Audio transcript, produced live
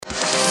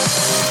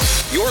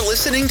You're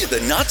listening to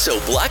the Not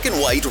So Black and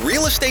White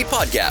Real Estate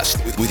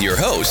Podcast with your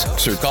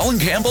hosts, Sir Colin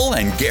Campbell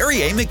and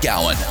Gary A.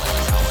 McGowan.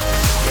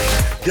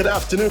 Good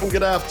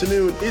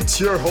afternoon. It's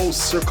your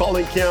host, Sir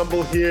Colin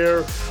Campbell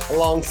here,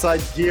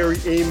 alongside Gary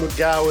A.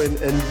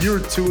 McGowan, and you're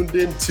tuned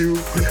into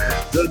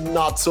the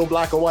Not So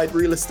Black and White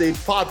Real Estate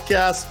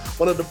Podcast,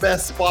 one of the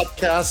best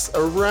podcasts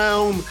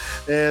around.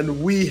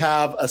 And we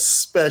have a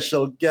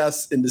special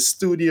guest in the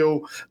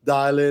studio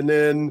dialing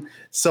in,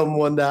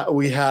 someone that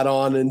we had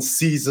on in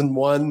season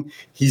 1.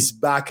 He's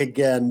back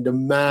again, the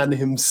man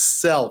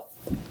himself.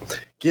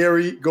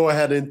 Gary, go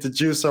ahead and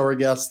introduce our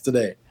guest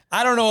today.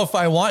 I don't know if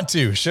I want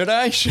to. Should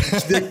I?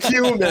 The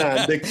Q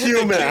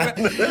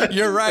man.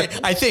 You're right.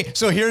 I think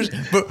so.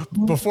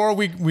 Before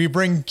we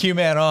bring Q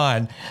man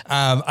on,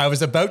 I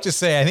was about to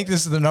say I think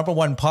this is the number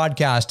one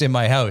podcast in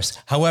my house.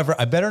 However,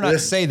 I better not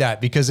say that,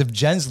 because if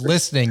Jen's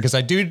listening, because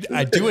I do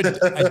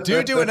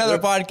another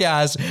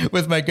podcast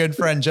with my good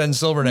friend Jen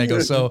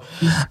Silvernagel. So,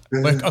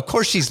 but of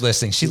course she's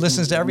listening. She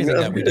listens to everything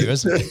that we do,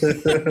 isn't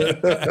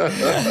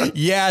it?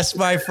 Yes,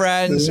 my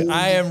friends.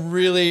 I am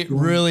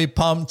really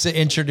pumped to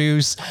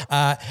introduce.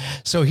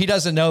 So he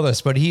doesn't know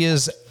this, but he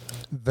is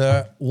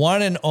the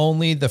one and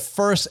only, the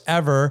first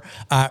ever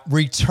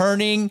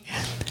returning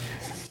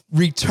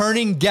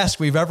guest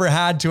we've ever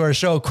had to our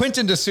show.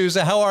 Quentin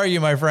D'Souza, how are you,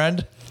 my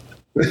friend?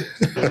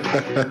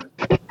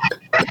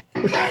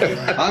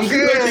 I'm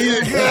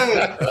good.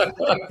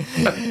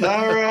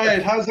 All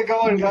right. How's it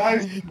going,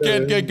 guys?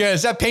 Good.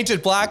 Is that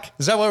Painted Black?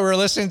 Is that what we're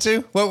listening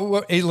to?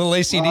 What a little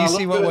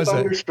AC/DC? What was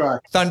it?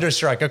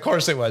 Thunderstruck. Of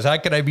course it was. How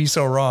could I be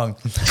so wrong?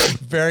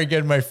 Very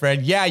good, my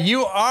friend. Yeah,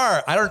 you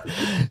are. I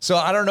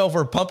don't know if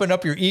we're pumping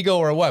up your ego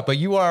or what, but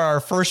you are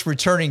our first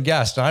returning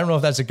guest. I don't know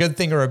if that's a good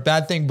thing or a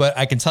bad thing, but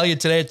I can tell you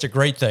today it's a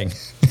great thing.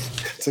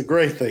 It's a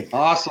great thing.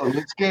 Awesome.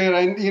 It's good.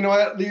 And you know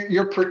what?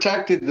 You're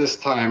protected this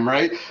time,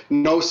 right?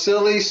 No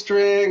silly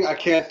string. I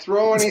can't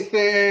throw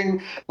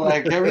anything.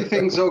 Like,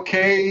 everything's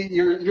okay.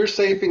 You're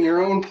safe in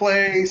your own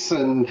place,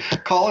 and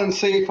Colin's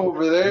safe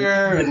over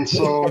there. And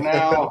so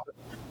now,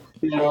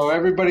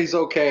 everybody's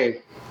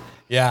okay.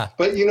 Yeah.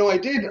 But,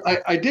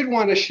 I did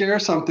want to share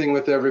something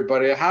with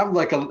everybody. I have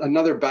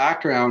another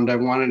background I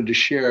wanted to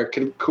share.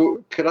 Could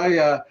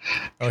I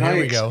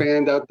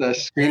expand out the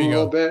screen a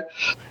little bit?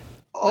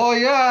 Oh,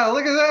 yeah,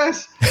 look at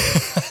this.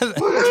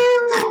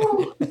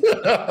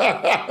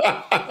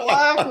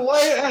 Black,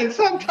 white, and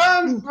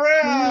sometimes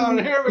brown.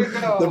 Here we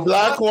go. The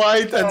Black,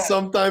 White, and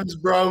Sometimes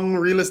Brown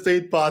Real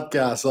Estate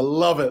Podcast. I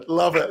love it.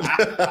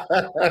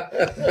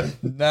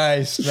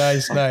 Nice.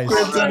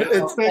 Quentin,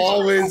 it's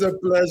always a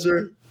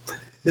pleasure.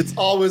 It's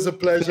always a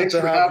pleasure Thanks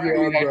to have you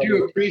on. I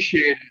do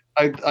appreciate it.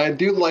 I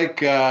do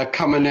like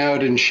coming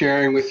out and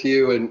sharing with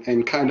you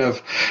and kind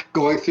of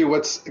going through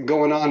what's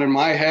going on in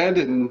my head.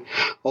 And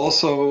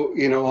also,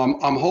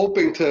 I'm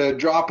hoping to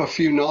drop a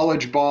few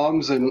knowledge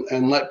bombs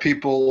and let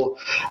people,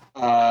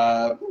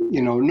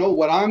 know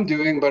what I'm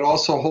doing, but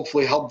also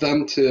hopefully help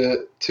them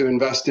to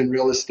invest in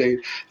real estate.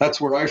 That's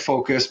where I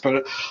focus.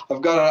 But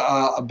I've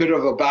got a bit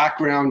of a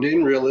background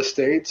in real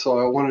estate, so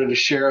I wanted to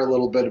share a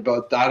little bit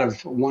about that.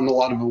 I've won a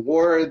lot of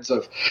awards.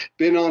 I've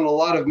been on a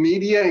lot of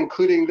media,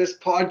 including this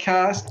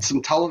podcast,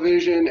 some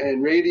television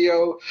and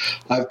radio.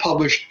 I've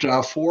published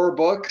 4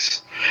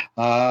 books.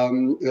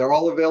 They're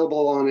all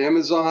available on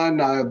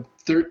Amazon.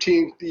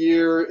 13th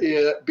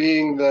year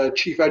being the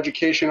Chief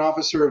Education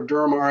Officer of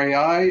Durham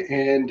REI,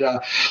 and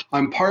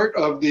I'm part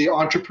of the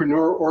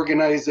Entrepreneur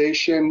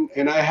Organization,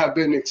 and I have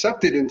been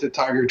accepted into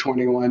Tiger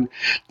 21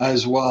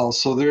 as well.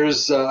 So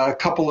there's a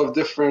couple of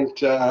different,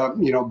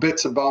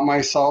 bits about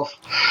myself.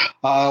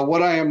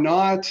 What I'm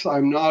not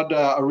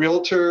a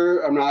realtor.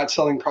 I'm not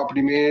selling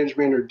property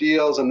management or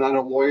deals. I'm not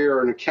a lawyer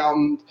or an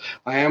accountant.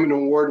 I am an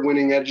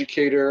award-winning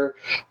educator,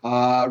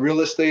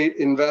 real estate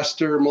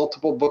investor,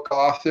 multiple book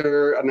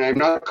author, and I'm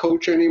not a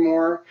coach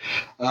anymore,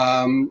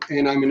 and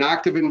I'm an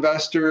active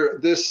investor.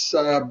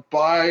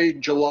 By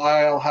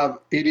July, I'll have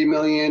 80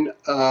 million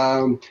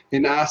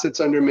in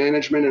assets under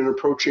management and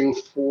approaching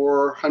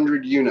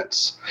 400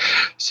 units.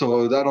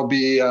 So that'll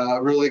be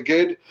really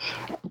good.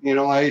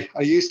 I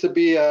used to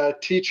be a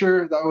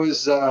teacher. That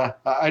was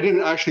I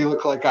didn't actually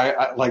look like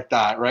I like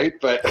that, right?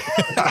 But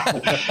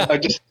I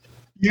just.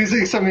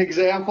 Using some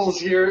examples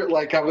here,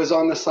 like I was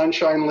on the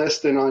Sunshine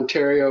List in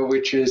Ontario,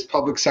 which is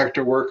public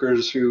sector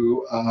workers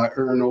who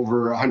earn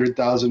over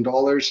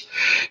 $100,000.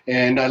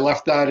 And I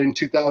left that in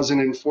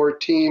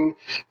 2014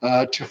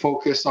 to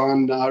focus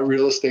on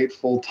real estate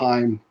full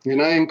time.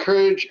 And I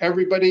encourage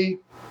everybody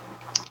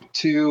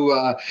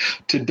to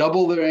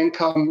double their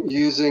income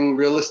using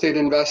real estate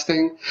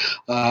investing.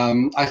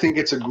 I think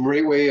it's a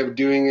great way of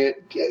doing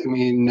it. I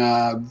mean,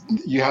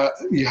 you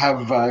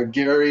have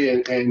Gary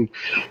and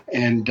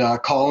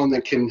Colin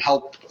that can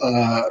help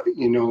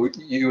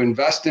you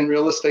invest in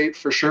real estate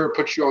for sure,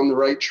 put you on the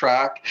right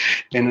track.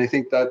 And I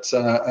think that's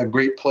a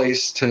great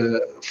place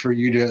for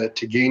you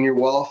to gain your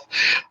wealth.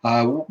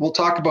 We'll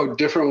talk about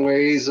different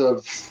ways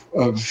of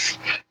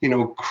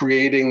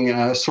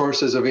creating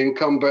sources of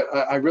income, but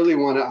I really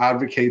want to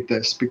advocate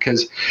this,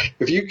 because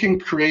if you can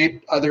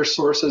create other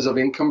sources of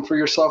income for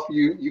yourself,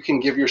 you can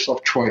give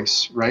yourself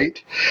choice,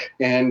 right?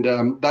 And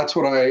that's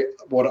what I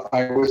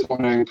always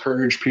want to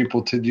encourage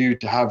people to do,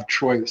 to have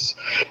choice.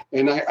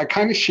 And I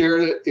kind of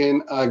shared it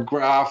in a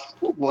graph,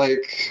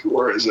 like,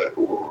 where is it?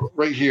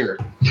 Right here.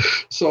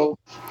 So,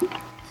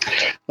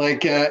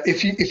 like,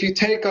 if you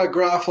take a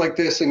graph like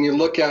this and you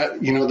look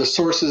at, the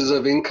sources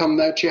of income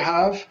that you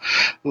have,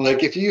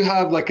 like if you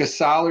have like a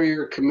salary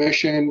or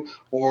commission,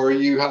 or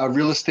you have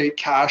real estate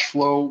cash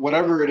flow,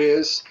 whatever it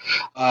is,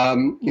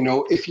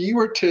 if you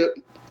were to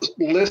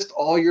list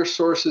all your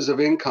sources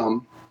of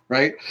income,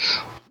 right?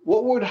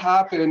 What would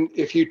happen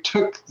if you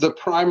took the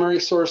primary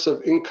source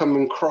of income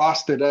and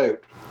crossed it out?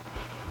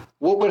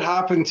 What would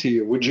happen to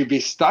you? Would you be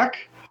stuck?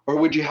 Or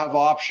would you have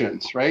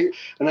options, right?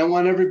 And I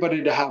want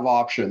everybody to have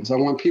options. I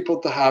want people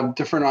to have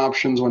different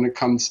options when it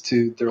comes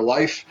to their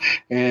life.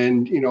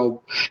 And,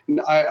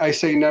 I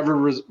say never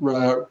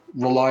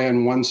rely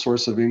on one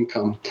source of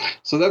income.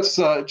 So that's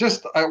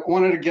I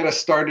wanted to get us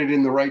started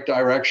in the right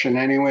direction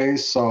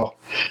anyways. So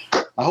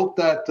I hope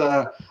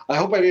I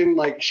didn't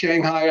like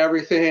Shanghai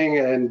everything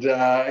and,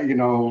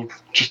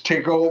 just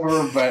take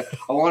over. But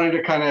I wanted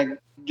to kind of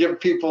give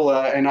people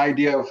an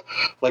idea of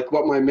like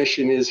what my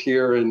mission is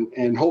here,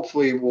 and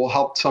hopefully we'll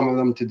help some of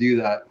them to do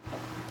that.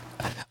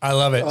 I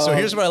love it. So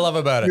here's what I love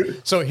about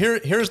it. So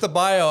here's the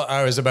bio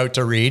I was about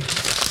to read.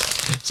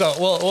 So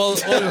we'll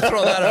just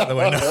throw that out of the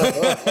window.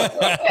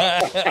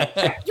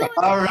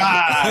 All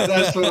right,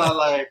 that's what I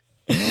like.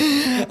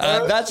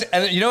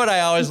 And you know what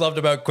I always loved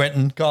about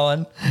Quentin,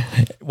 Colin,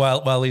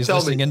 while he's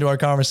listening into our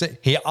conversation,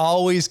 he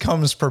always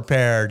comes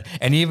prepared.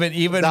 And even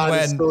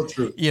when,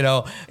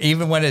 so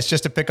even when it's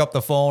just to pick up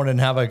the phone and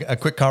have a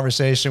quick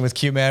conversation with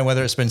Q-Man,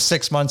 whether it's been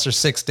 6 months or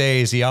 6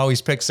 days, he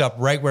always picks up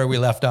right where we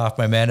left off,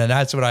 my man. And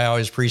that's what I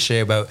always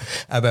appreciate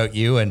about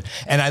you. And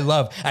I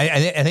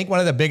think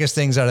one of the biggest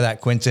things out of that,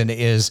 Quentin,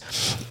 is,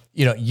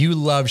 you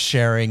love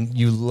sharing,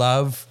 you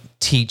love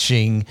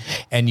teaching,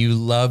 and you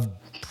love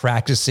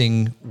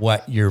practicing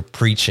what you're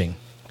preaching.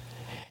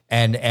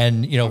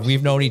 And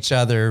we've known each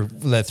other,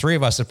 the three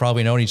of us have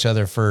probably known each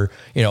other for,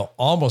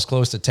 almost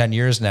close to 10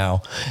 years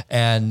now.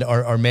 And,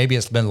 or maybe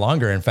it's been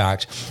longer. In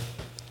fact,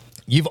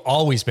 you've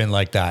always been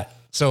like that.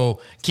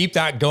 So keep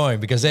that going,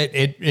 because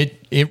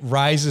it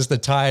rises the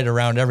tide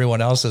around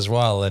everyone else as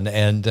well.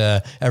 And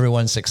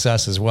everyone's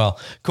success as well.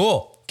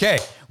 Cool. Okay,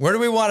 where do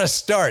we want to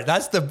start?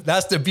 That's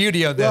the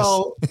beauty of this.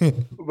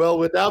 Well,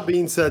 with that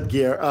being said,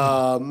 Gear,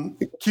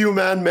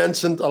 Q-Man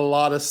mentioned a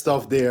lot of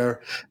stuff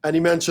there, and he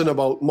mentioned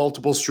about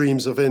multiple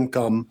streams of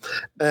income,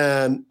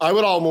 and I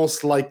would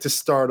almost like to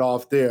start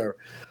off there.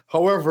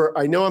 However,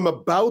 I know I'm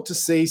about to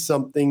say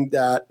something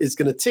that is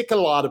going to tick a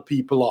lot of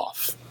people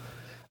off,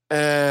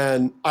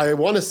 and I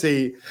want to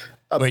say.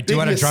 Wait, do you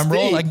want a drum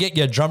roll? I can get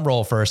you a drum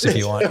roll first if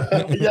you want.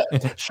 Yeah,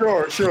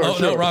 sure. Oh,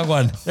 no, wrong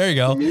one. There you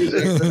go.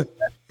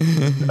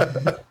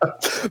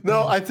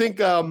 No, I think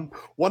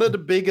one of the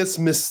biggest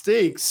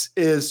mistakes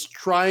is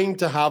trying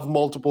to have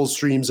multiple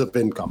streams of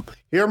income.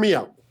 Hear me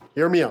out.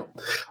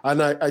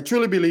 And I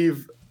truly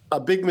believe a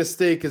big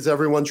mistake is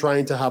everyone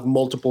trying to have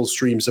multiple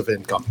streams of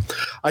income.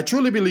 I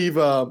truly believe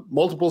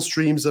multiple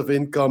streams of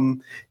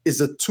income is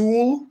a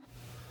tool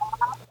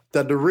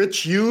that the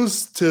rich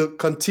use to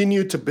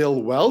continue to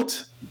build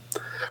wealth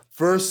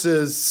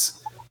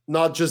versus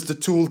not just the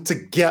tool to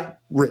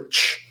get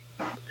rich.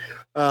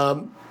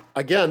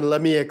 Again,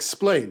 let me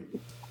explain.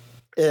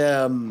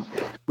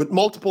 With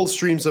multiple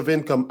streams of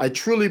income, I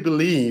truly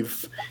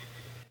believe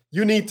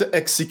you need to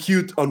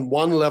execute on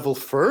one level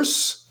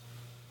first,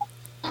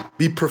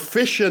 be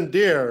proficient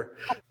there,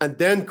 and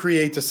then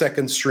create a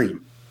second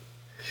stream.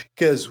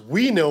 Because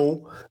we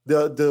know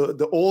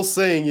the old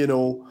saying,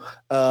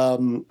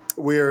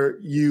 where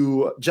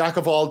you jack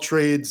of all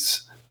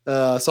trades,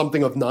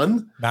 something of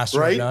none, master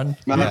right? of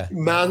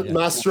none,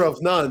 Master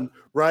of none,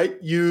 right?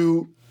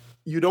 You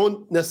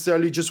don't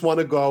necessarily just want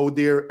to go out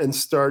there and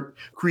start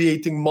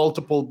creating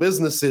multiple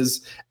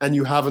businesses, and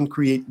you haven't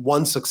created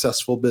one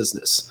successful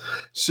business.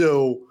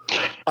 So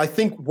I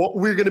think what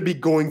we're going to be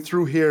going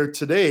through here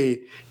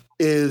today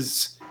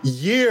is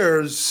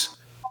years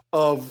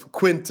of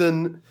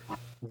Quentin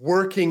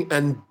working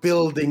and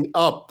building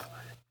up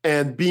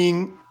and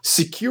being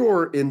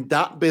secure in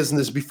that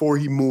business before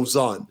he moves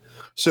on.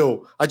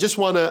 So I just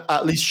want to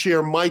at least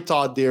share my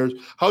thought there.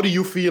 How do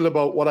you feel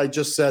about what I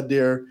just said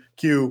there,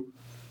 Q?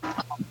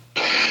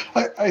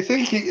 I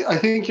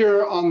think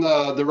you're on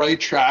the right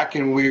track,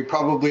 and we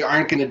probably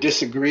aren't going to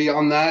disagree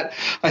on that.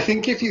 I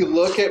think if you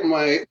look at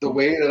the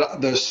way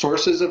that the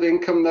sources of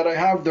income that I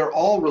have, they're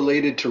all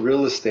related to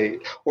real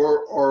estate,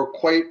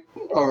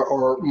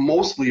 or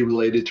mostly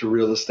related to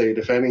real estate,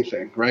 if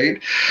anything,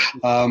 right?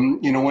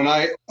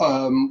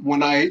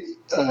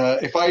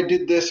 If I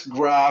did this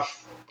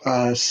graph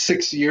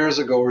 6 years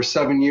ago or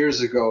 7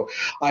 years ago,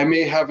 I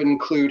may have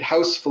include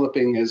house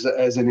flipping as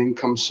an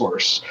income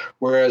source,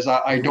 whereas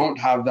I don't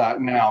have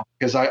that now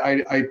because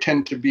I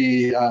tend to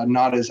be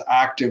not as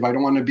active. I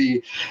don't want to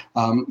be,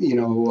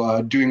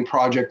 doing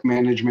project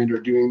management or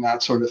doing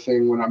that sort of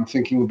thing when I'm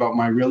thinking about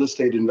my real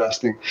estate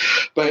investing.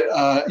 But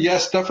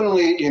yes,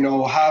 definitely,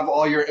 have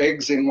all your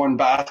eggs in one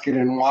basket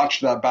and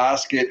watch that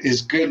basket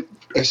is good,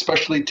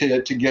 especially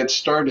to get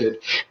started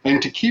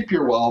and to keep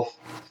your wealth.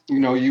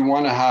 You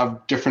want to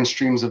have different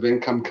streams of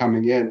income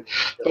coming in.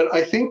 But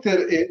I think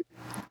that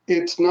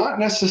it's not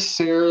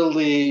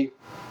necessarily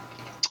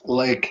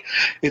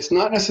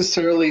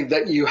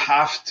that you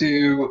have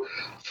to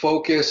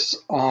focus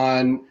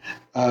on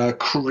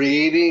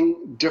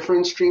creating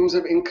different streams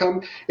of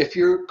income. If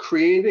you're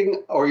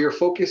creating or you're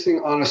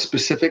focusing on a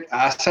specific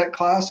asset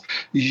class,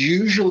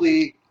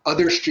 usually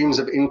other streams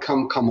of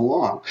income come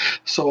along.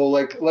 So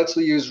let's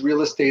use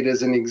real estate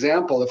as an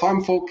example. If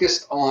I'm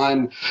focused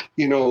on,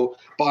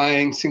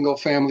 buying single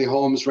family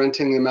homes,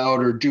 renting them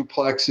out, or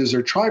duplexes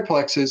or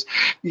triplexes,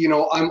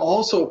 I'm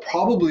also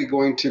probably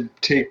going to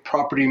take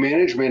property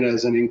management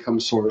as an income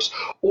source,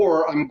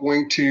 or I'm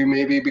going to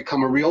maybe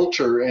become a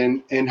realtor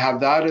and have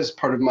that as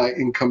part of my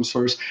income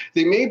source.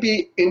 They may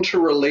be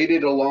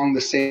interrelated along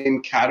the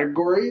same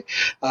category.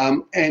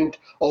 And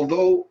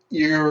although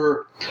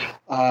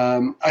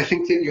I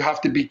think that you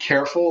have to be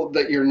careful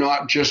that you're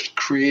not just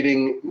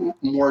creating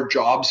more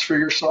jobs for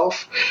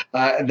yourself,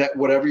 that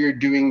whatever you're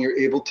doing, you're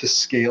able to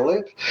scale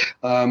it.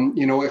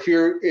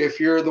 If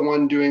you're the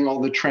one doing all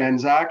the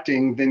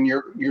transacting, then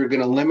you're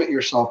going to limit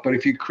yourself. But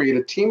if you create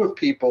a team of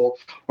people,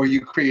 or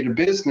you create a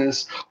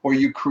business, or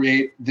you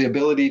create the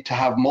ability to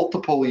have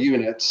multiple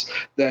units,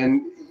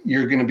 then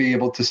you're going to be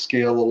able to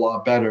scale a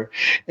lot better.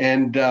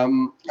 And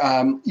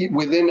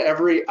within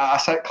every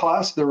asset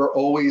class, there are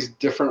always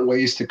different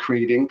ways to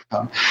create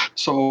income.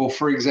 So,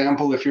 for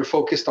example, if you're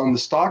focused on the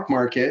stock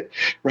market,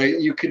 right,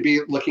 you could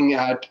be looking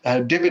at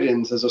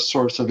dividends as a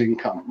source of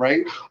income,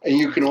 right? And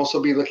you can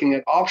also be looking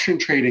at option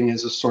trading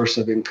as a source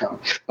of income.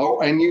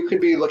 And you could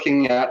be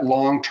looking at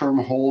long-term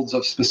holds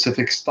of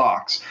specific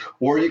stocks,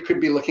 or you could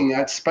be looking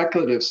at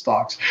speculative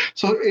stocks.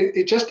 So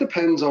it just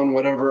depends on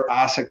whatever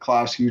asset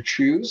class you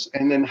choose,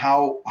 and then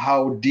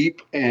how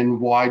deep and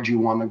wide you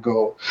want to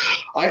go.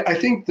 I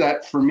think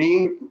that for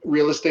me,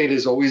 real estate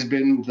has always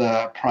been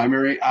the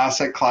primary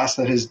asset class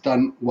that has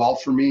done well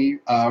for me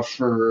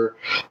for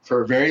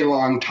a very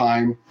long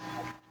time.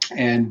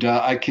 And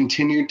I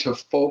continue to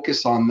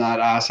focus on that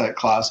asset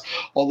class.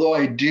 Although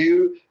I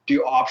do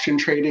option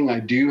trading,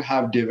 I do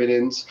have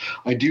dividends,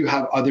 I do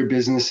have other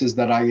businesses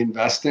that I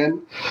invest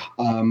in,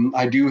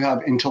 I do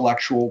have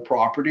intellectual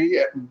property,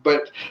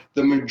 but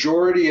the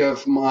majority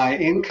of my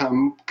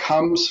income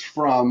comes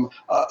from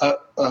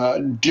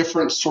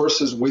different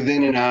sources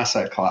within an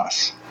asset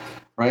class.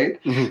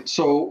 Right? Mm-hmm.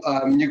 So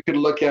you could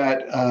look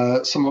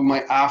at some of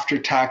my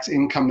after-tax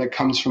income that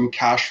comes from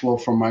cash flow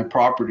from my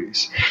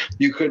properties.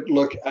 You could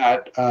look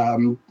at,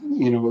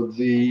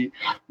 the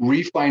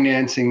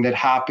refinancing that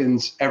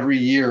happens every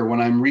year when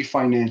I'm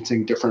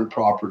refinancing different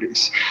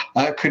properties.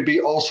 It could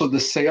be also the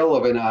sale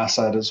of an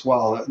asset as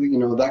well.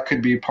 That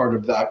could be part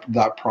of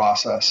that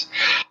process.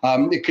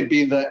 It could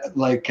be that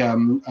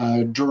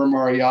Durham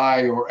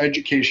REI or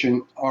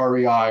education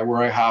REI,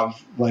 where I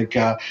have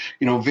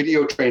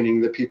video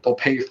training that people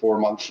pay for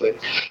monthly.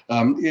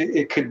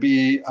 It could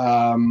be,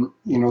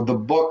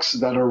 the books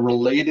that are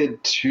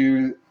related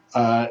to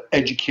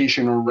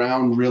education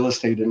around real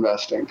estate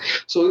investing.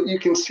 So you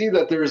can see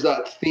that there's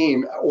that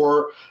theme.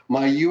 Or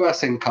my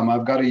U.S. income,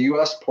 I've got a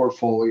U.S.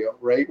 portfolio,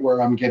 right,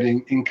 where I'm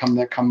getting income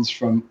that comes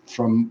from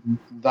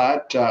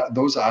that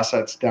those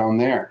assets down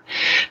there.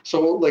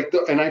 So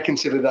and I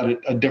consider that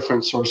a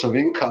different source of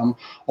income,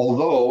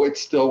 although it's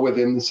still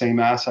within the same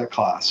asset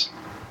class.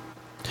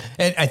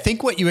 And I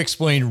think what you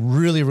explained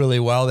really, really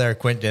well there,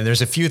 Quentin,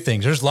 there's a few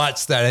things. There's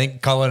lots that I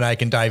think Colin and I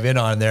can dive in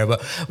on there.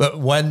 But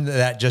one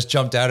that just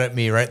jumped out at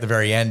me right at the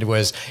very end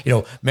was,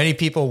 many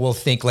people will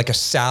think like a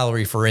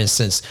salary, for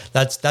instance,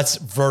 that's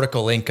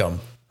vertical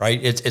income. Right.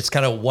 It's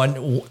kind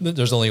of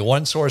there's only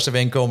one source of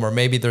income, or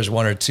maybe there's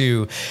one or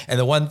two. And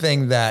the one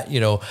thing that,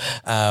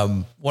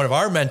 one of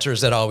our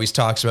mentors that always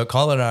talks about,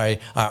 Colin and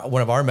I,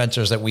 one of our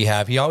mentors that we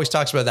have, he always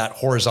talks about that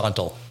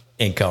horizontal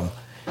income.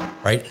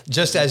 Right.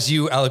 Just as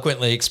you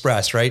eloquently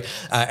expressed, right.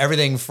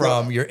 Everything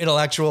from your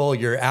intellectual,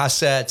 your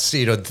assets,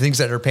 the things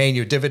that are paying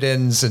you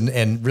dividends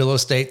and real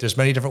estate. There's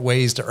many different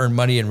ways to earn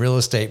money in real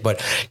estate,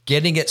 but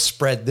getting it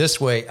spread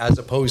this way as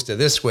opposed to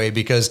this way,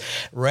 because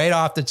right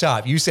off the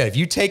top, you said, if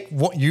you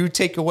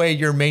take away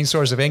your main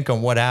source of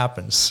income, what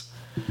happens?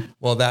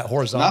 Well, that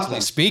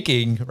horizontally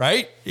speaking,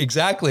 right?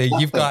 Exactly.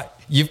 Nothing.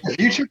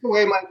 If you took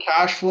away my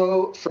cash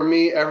flow for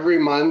me every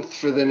month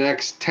for the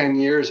next 10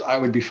 years, I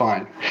would be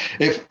fine.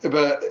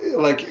 But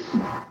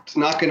it's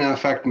not going to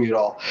affect me at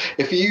all.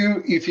 If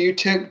you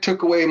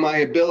took away my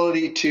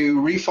ability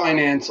to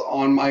refinance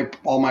on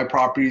all my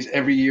properties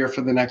every year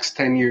for the next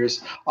 10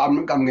 years,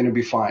 I'm going to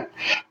be fine,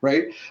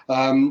 right?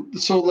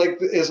 So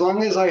as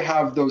long as I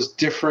have those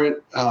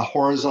different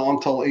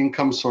horizontal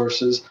income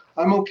sources,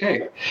 I'm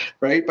okay,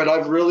 right? But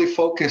I've really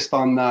focused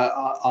on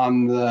that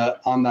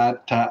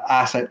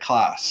asset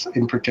class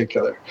in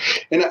particular,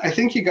 and I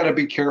think you got to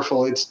be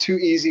careful. It's too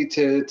easy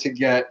to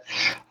get,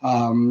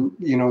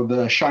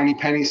 the shiny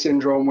penny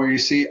syndrome, where you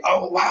see,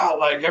 oh wow,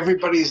 like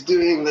everybody's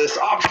doing this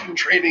option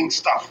trading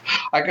stuff.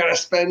 I got to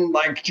spend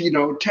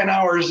 10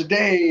 hours a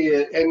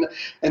day, and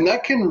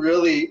that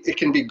it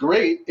can be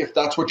great if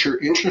that's what you're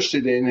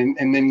interested in,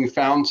 and then you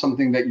found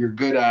something that you're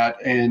good at,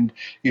 and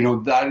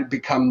that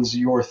becomes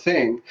your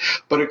thing.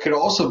 But it could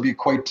also be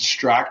quite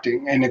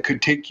distracting, and it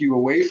could take you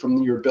away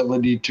from your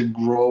ability to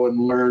grow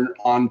and learn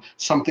on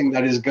something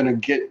that is going to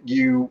get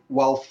you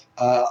wealth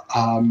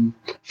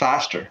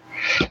faster.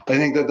 I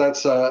think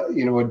that's a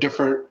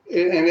different,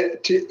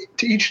 and to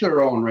each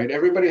their own, right?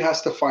 Everybody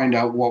has to find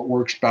out what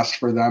works best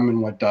for them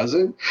and what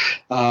doesn't.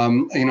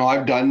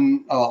 I've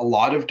done a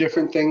lot of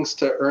different things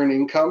to earn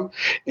income,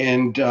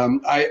 and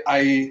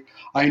I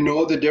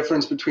know the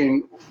difference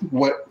between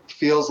what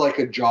feels like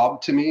a job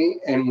to me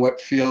and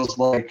what feels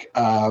like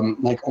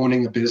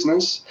owning a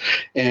business.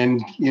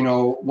 And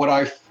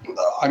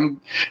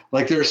I'm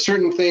like, there are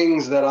certain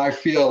things that I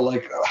feel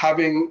like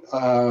having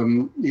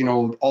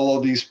all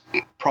of these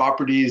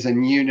properties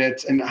and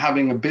units and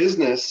having a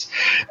business,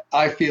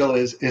 I feel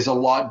is a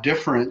lot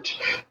different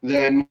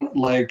than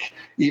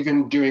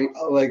even doing,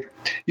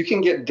 you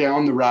can get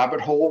down the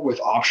rabbit hole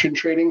with option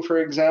trading, for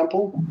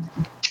example.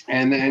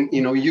 And then,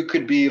 you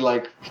could be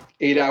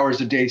 8 hours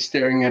a day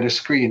staring at a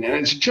screen, and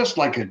it's just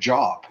like a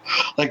job.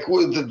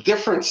 The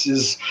difference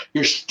is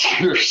you're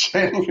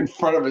standing in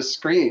front of a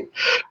screen,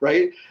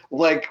 right?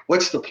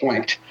 What's the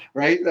point,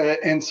 right?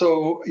 And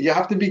so you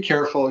have to be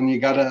careful, and you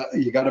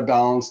gotta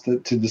balance to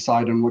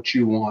decide on what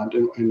you want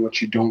and what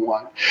you don't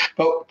want.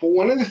 But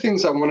one of the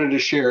things I wanted to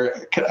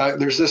share,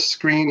 there's this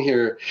screen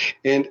here,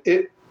 and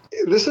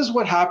this is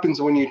what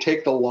happens when you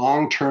take the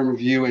long-term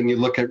view and you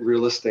look at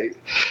real estate.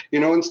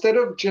 Instead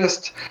of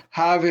just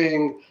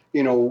having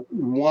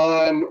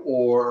one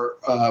or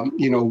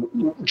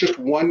just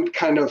one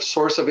kind of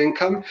source of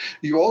income,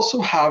 you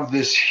also have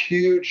this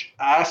huge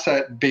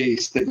asset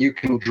base that you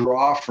can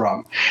draw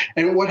from.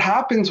 And what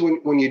happens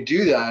when you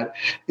do that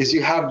is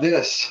you have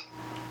this.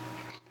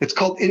 It's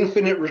called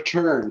infinite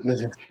return,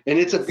 and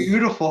it's a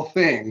beautiful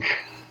thing,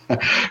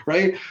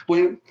 right?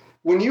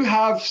 When you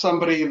have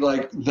somebody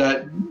like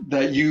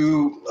that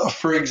you,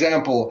 for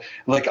example,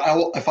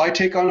 if I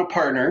take on a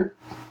partner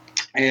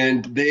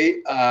and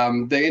they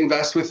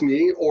invest with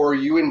me, or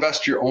you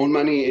invest your own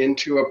money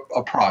into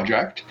a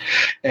project,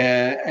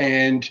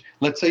 and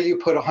let's say you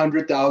put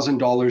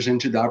 $100,000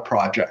 into that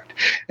project,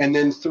 and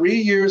then 3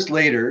 years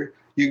later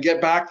you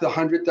get back the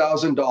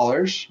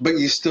 $100,000, but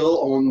you still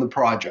own the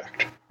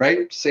project,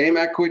 right? Same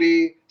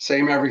equity,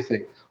 same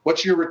everything.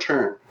 What's your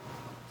return?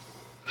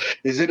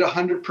 Is it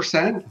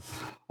 100%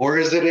 or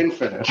is it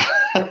infinite?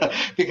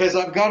 Because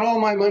I've got all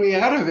my money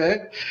out of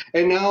it,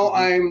 and now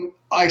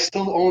I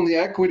still own the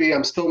equity.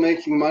 I'm still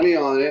making money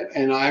on it,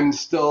 and I'm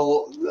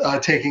still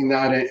taking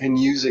that and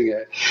using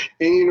it.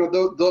 And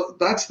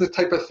that's the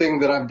type of thing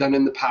that I've done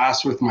in the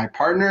past with my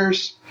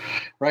partners,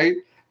 right?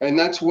 And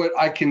that's what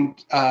I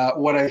think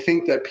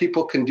that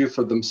people can do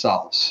for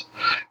themselves,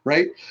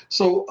 right?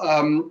 So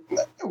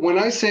when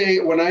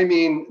I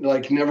mean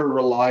never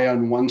rely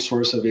on one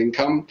source of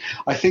income,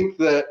 I think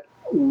that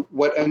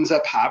what ends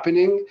up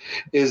happening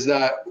is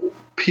that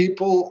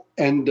people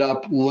end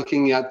up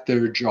looking at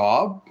their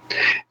job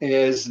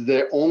as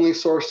their only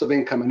source of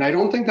income. And I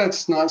don't think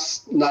that's not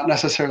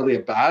necessarily a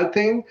bad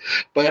thing,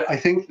 but I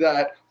think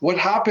that what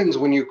happens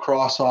when you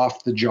cross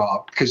off the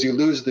job, because you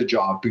lose the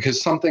job,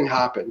 because something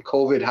happened,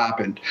 COVID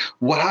happened,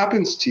 what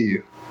happens to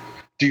you?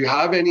 Do you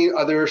have any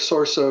other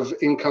source of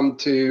income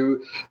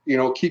to,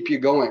 keep you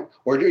going?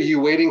 Or are you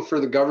waiting for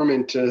the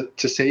government to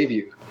save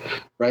you?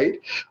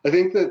 Right? I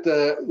think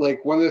that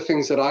one of the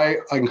things that I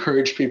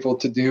encourage people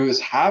to do is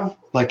have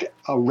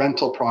a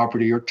rental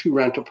property or 2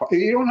 rental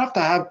properties. You don't have to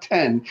have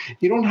 10.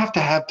 You don't have to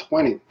have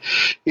 20.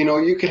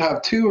 You could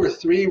have 2 or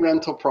 3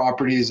 rental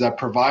properties that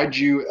provide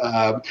you,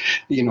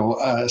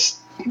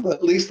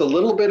 at least a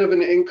little bit of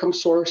an income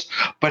source,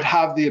 but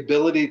have the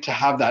ability to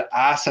have that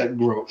asset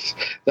growth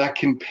that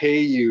can pay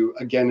you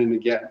again and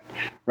again,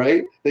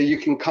 right? That you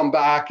can come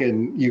back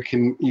and you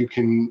can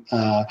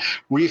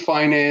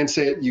refinance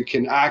it, you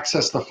can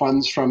access the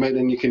funds from it,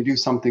 and you can do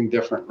something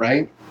different,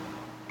 right?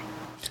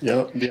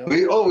 Yep.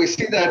 We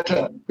see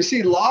that. We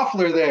see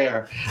Loeffler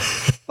there.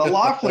 The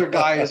Loeffler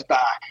guy is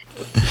back.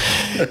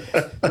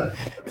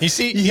 He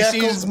heckles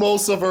sees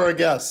most of our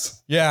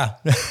guests. Yeah.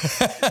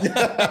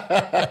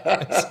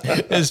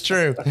 It's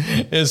true.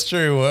 It's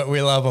true.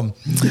 We love them.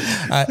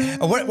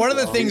 One of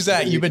the things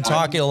that you've been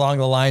talking along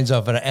the lines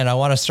of, and I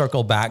want to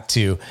circle back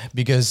to,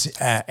 because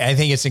I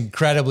think it's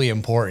incredibly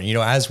important, you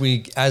know, as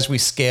we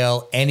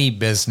scale any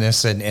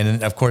business,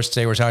 and of course,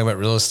 today we're talking about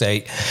real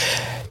estate.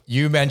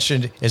 You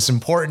mentioned it's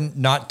important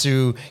not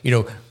to, you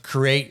know,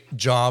 create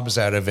jobs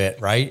out of it,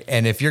 right?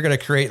 And if you're going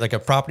to create like a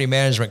property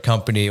management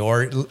company,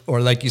 or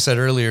like you said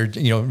earlier,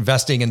 you know,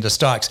 investing into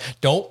stocks,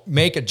 don't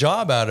make a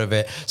job out of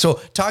it. So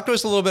talk to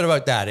us a little bit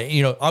about that.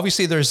 You know,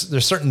 obviously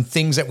there's certain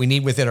things that we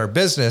need within our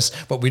business,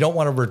 but we don't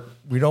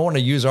want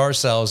to use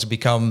ourselves to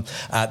become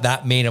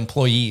that main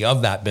employee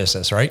of that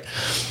business, right?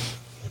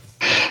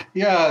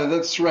 Yeah,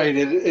 that's right.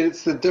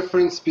 It's the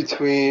difference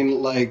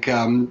between, like,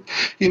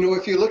 you know,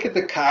 if you look at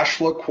the cash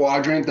flow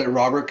quadrant that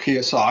Robert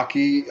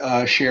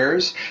Kiyosaki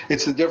shares,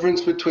 it's the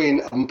difference between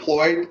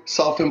employed,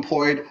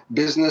 self-employed,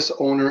 business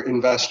owner,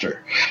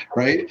 investor,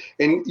 right?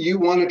 And you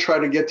want to try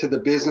to get to the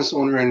business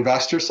owner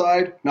investor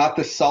side, not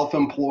the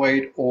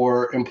self-employed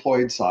or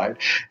employed side.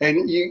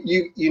 And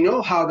you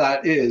know how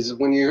that is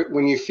when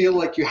you feel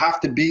like you have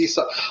to be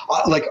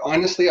like,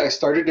 honestly, I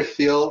started to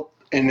feel.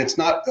 And it's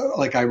not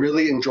like I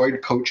really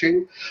enjoyed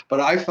coaching, but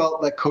I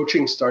felt that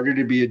coaching started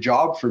to be a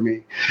job for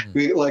me.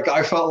 Like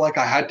I felt like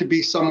I had to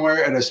be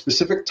somewhere at a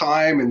specific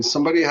time, and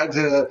somebody had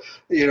to,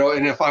 you know,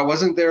 and if I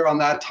wasn't there on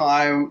that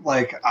time,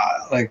 like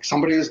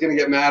somebody was going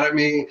to get mad at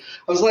me.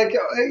 I was like,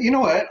 you know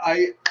what?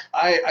 I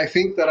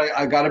think that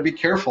I got to be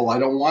careful. I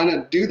don't want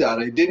to do that.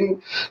 I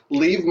didn't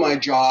leave my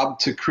job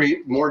to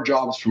create more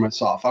jobs for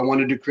myself. I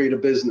wanted to create a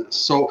business.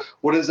 So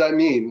what does that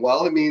mean?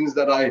 Well, it means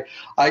that I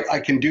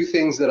can do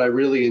things that I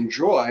really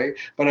enjoy,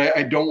 but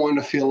I don't want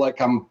to feel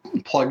like I'm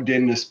plugged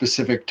in at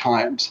specific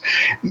times.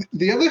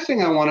 The other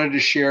thing I wanted to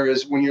share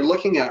is when you're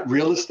looking at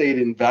real estate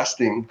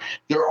investing,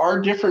 there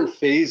are different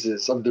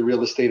phases of the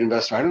real estate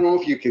investor. I don't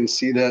know if you can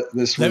see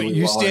this really well.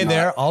 You stay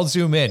there. I'll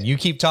zoom in. You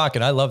keep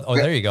talking. I love. Oh,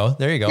 there you go.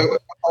 There you go.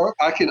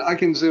 I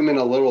can zoom in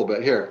a little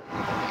bit here.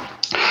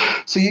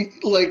 So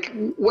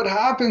what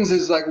happens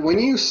is, like, when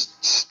you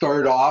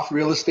start off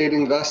real estate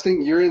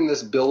investing, you're in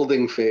this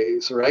building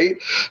phase, right?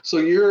 So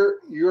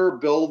you're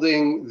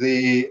building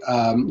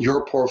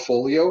your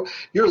portfolio.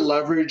 Your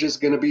leverage is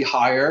going to be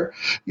higher.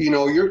 You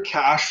know, your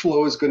cash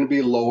flow is going to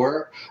be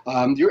lower.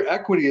 Your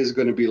equity is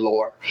going to be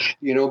lower.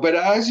 You know, but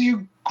as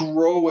you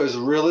grow as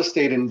real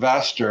estate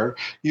investor,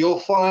 you'll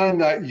find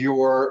that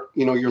your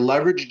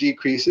leverage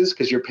decreases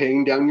because you're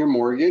paying down your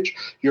mortgage,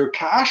 your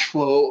cash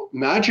flow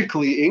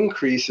magically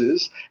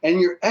increases,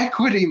 and your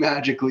equity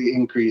magically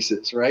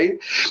increases, right?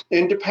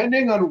 And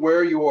depending on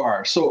where you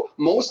are. So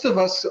most of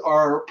us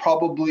are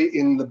probably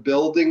in the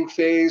building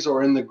phase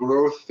or in the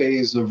growth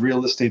phase of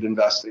real estate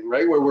investing,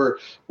 right? Where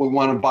we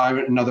want to buy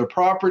another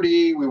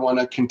property, we want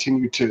to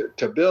continue to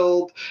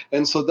build.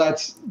 And so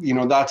that's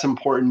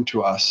important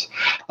to us.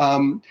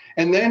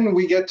 And then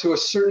we get to a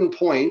certain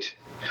point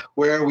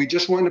where we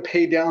just want to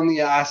pay down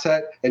the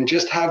asset and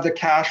just have the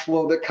cash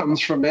flow that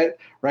comes from it,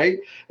 right?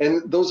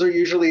 And those are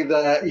usually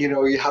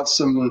you have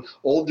some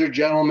older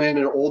gentlemen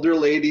and older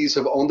ladies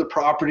who have owned the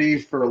property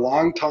for a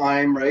long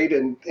time, right?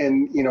 And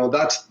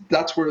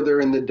that's where they're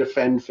in the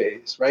defend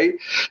phase, right?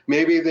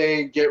 Maybe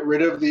they get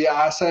rid of the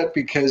asset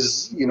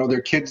because,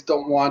 their kids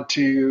don't want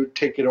to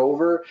take it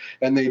over,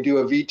 and they do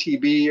a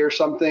VTB or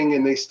something,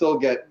 and they still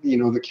get,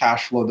 the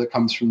cash flow that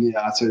comes from the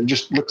asset. It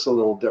just looks a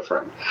little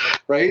different,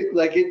 right?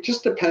 Like, it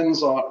just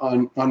depends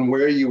on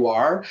where you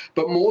are,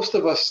 but most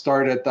of us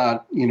start at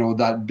that,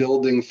 that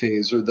building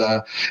phase, and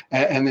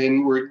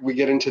then we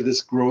get into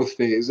this growth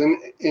phase,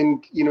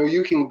 and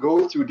you can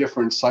go through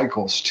different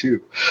cycles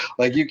too.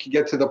 Like, you can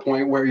get to the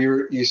point where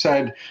you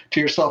said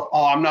to yourself,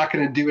 oh, I'm not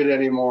going to do it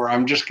anymore,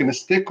 I'm just going to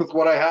stick with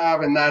what I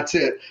have, and that's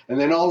it. And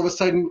then all of a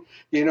sudden,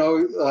 you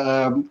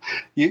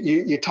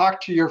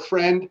talk to your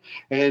friend,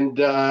 and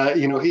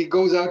he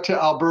goes out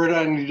to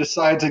Alberta, and he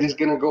decides that he's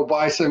going to go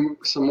buy some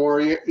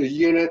more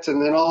units,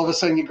 and then all of a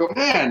sudden you go,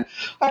 man,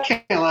 I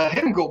can't let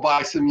him go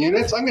buy some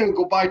units, I'm going to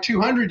go buy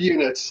 200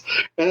 units,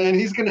 and then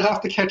he's going to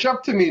have to catch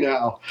up to me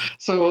now.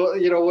 So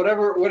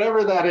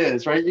whatever that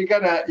is, right? You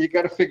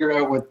gotta figure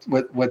out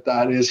what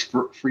that is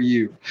for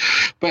you.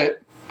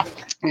 But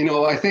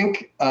I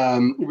think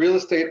real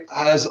estate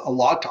has a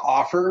lot to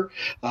offer.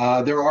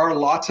 There are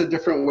lots of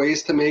different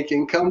ways to make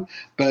income,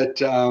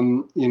 but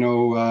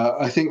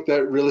I think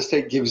that real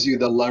estate gives you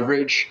the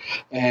leverage,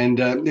 and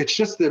it's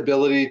just the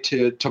ability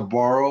to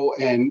borrow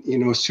and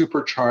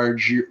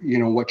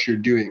supercharge what you're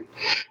doing.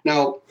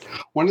 Now,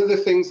 one of the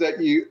things that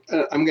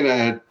I'm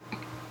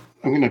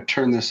gonna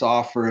turn this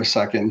off for a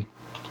second.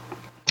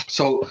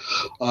 So,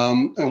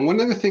 and one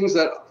of the things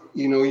that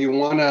you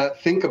want to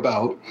think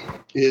about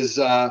is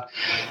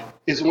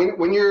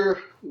when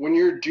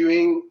you're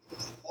doing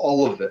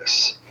all of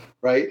this,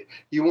 right?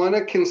 You want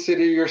to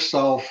consider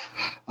yourself.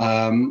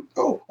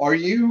 Are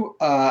you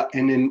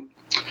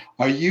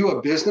Are you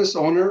a business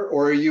owner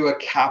or are you a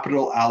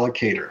capital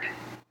allocator?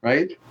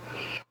 Right?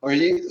 Are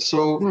you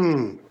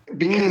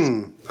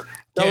because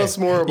Tell us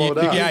more about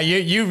that. Yeah,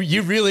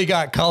 you really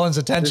got Colin's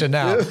attention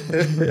now.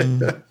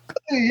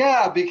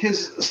 Yeah,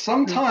 because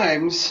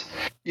sometimes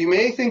you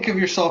may think of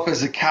yourself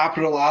as a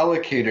capital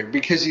allocator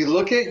because you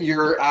look at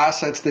your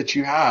assets that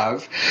you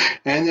have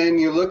and then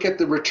you look at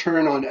the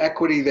return on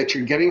equity that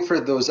you're getting for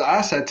those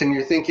assets and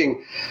you're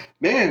thinking,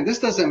 man, this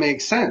doesn't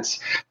make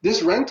sense.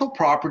 This rental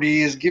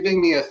property is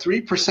giving me a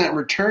 3%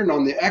 return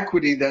on the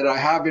equity that I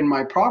have in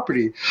my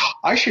property.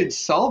 I should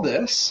sell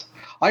this.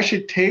 I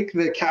should take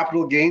the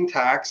capital gain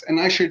tax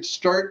and I should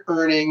start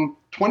earning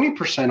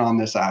 20% on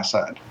this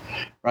asset,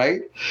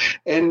 right?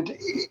 And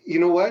you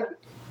know what?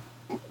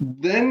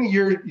 Then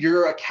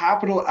you're a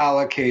capital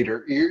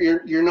allocator.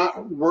 You're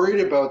not worried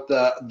about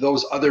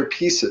those other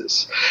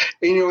pieces,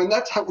 and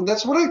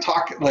that's what I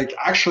talk like.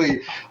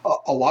 Actually,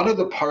 a lot of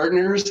the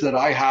partners that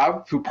I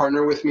have who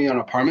partner with me on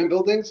apartment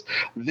buildings,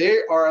 they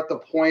are at the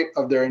point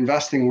of their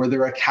investing where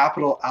they're a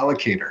capital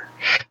allocator.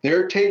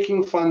 They're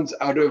taking funds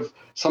out of.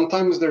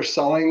 Sometimes they're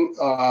selling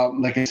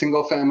like a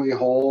single family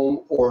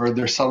home or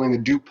they're selling a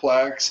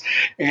duplex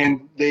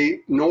and they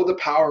know the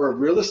power of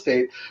real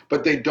estate,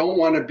 but they don't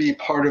want to be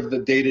part of the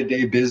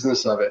day-to-day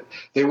business of it.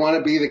 They want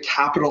to be the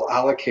capital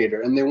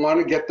allocator and they want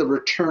to get the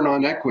return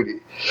on equity,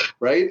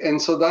 right?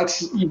 And so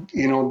that's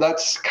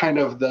kind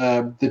of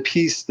the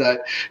piece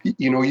that,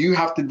 you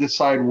have to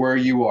decide where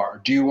you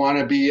are. Do you want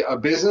to be a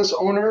business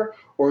owner?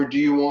 Or do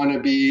you want to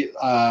be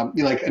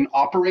like an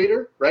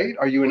operator, right?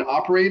 Are you an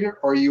operator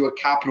or are you a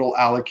capital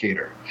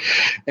allocator?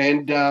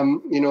 And,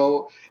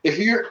 if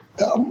you're,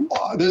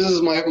 this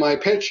is my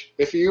pitch.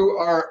 If you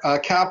are a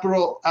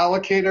capital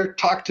allocator,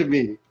 talk to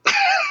me.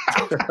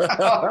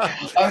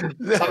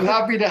 I'm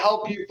happy to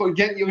help you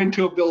get you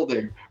into a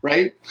building,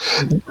 right?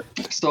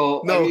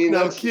 So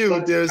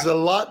Q, there's a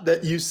lot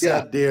that you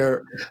said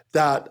there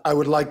that I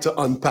would like to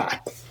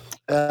unpack.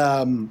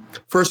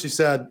 First, you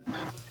said,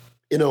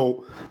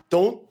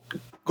 don't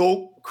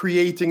go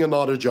creating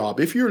another job.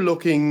 If you're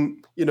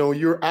looking,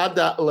 you're at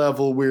that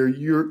level where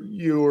you're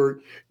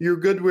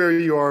good where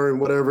you are in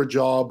whatever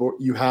job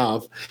you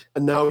have,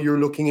 and now you're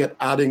looking at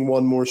adding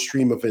one more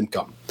stream of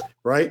income,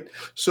 right?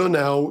 So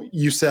now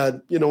you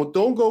said,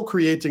 don't go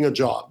creating a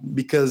job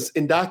because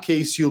in that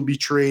case you'll be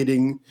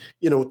trading,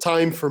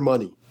 time for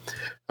money.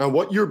 And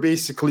what you're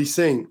basically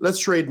saying, let's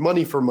trade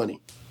money for money.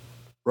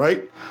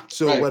 Right.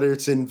 So whether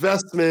it's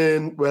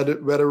investment,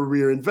 whether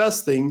we're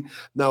investing,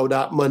 now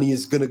that money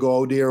is going to go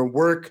out there and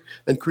work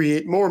and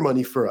create more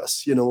money for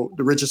us. The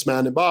richest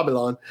man in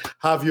Babylon,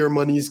 have your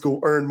monies go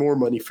earn more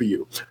money for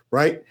you.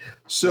 Right.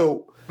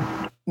 So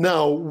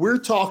now we're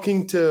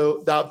talking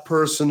to that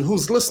person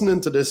who's listening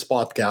to this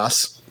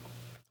podcast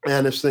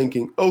and is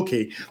thinking,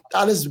 okay,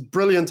 that is a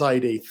brilliant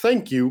idea.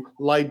 Thank you.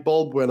 Light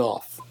bulb went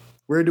off.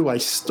 Where do I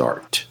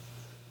start?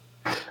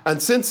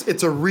 And since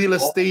it's a real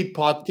estate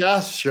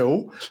podcast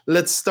show,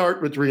 let's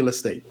start with real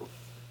estate.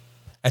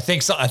 I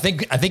think so. I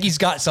think he's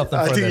got something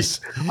for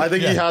this. I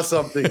think he has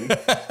something. And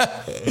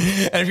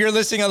if you're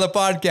listening on the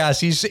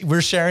podcast,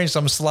 we're sharing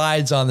some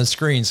slides on the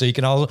screen, so you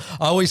can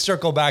always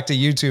circle back to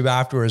YouTube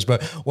afterwards.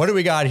 But what do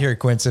we got here,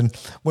 Quentin?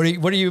 What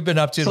have you been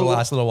up to the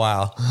last little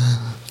while?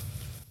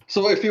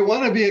 So if you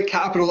want to be a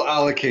capital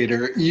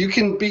allocator, you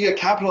can be a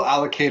capital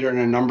allocator in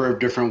a number of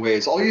different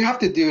ways. All you have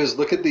to do is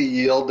look at the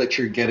yield that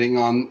you're getting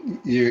on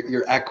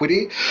your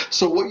equity.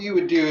 So what you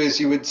would do is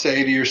you would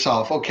say to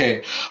yourself,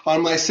 okay,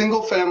 on my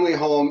single family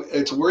home,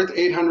 it's worth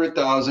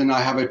 $800,000.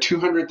 I have a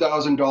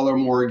 $200,000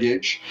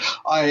 mortgage.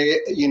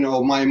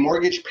 My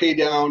mortgage pay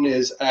down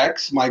is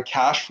X, my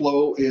cash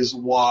flow is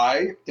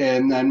Y,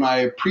 and then my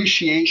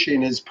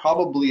appreciation is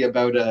probably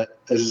about a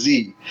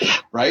Z,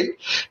 right?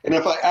 And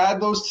if I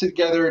add those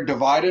together,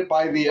 divided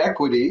by the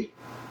equity,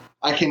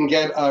 I can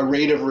get a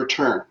rate of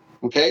return.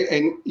 Okay.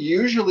 And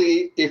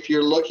usually if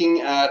you're looking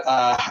at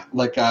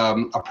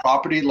a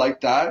property like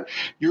that,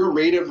 your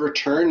rate of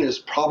return is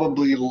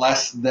probably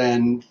less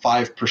than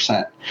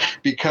 5%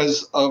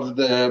 because of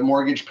the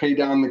mortgage pay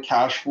down, the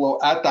cash flow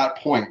at that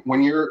point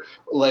when you're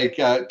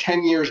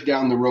 10 years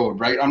down the road,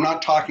 right? I'm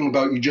not talking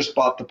about you just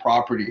bought the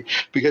property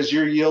because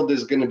your yield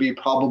is going to be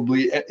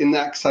probably in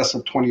excess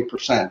of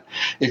 20%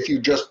 if you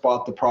just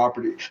bought the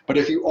property. But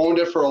if you owned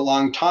it for a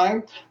long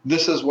time,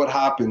 this is what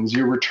happens.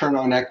 Your return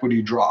on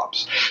equity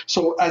drops.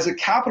 So as a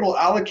capital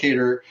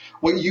allocator,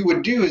 what you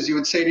would do is you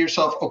would say to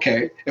yourself,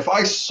 okay, if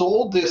I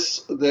sold this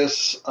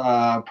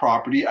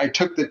property, I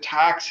took the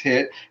tax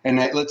hit, and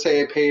let's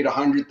say I paid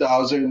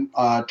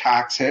 $100,000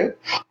 tax hit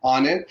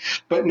on it,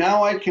 but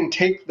now I can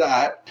take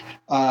that.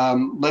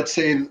 Let's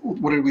say,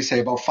 what did we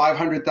say? About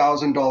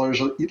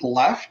 $500,000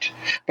 left,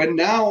 but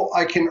now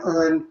I can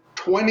earn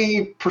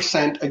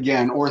 20%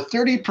 again, or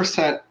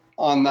 30%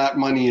 on that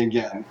money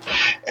again,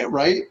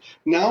 right?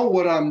 Now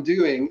what I'm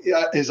doing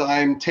is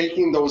I'm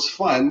taking those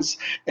funds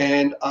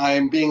and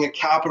I'm being a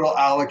capital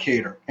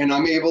allocator, and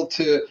I'm able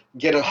to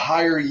get a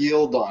higher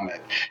yield on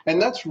it.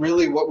 And that's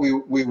really what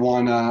we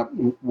want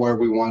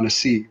to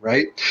see,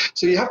 right?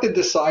 So you have to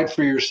decide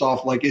for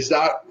yourself, is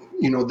that,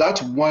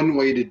 that's one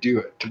way to do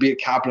it, to be a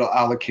capital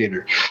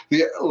allocator.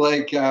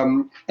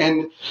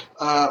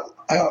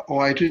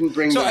 I didn't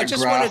bring so that I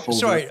just graph wanted, over.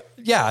 sorry.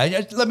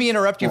 Yeah. Let me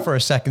interrupt you for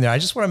a second there. I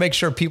just want to make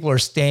sure people are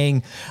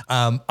staying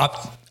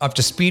up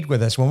to speed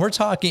with us. When we're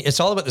talking, it's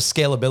all about the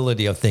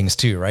scalability of things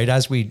too, right?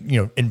 As we,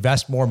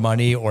 invest more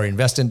money or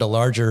invest into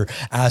larger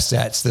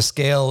assets, the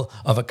scale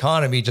of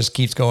economy just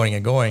keeps going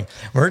and going.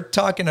 We're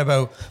talking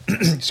about,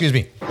 excuse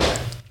me,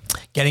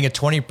 getting a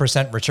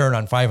 20% return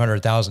on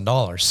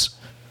 $500,000.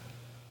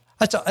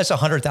 That's a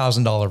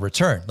 $100,000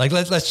 return. Like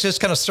let's just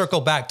kind of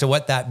circle back to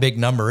what that big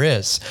number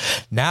is.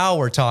 Now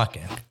we're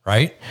talking,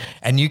 right?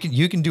 And you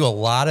can do a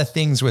lot of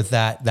things with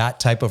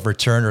that type of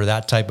return or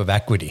that type of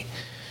equity.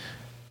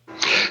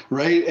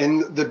 Right.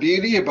 And the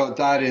beauty about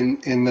that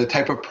in the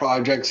type of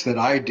projects that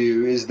I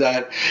do is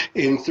that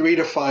in 3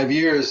 to 5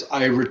 years,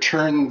 I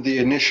return the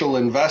initial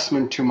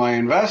investment to my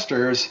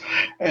investors,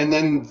 and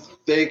then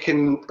they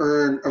can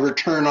earn a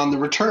return on the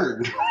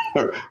return.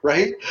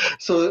 Right.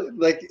 So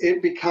like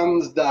it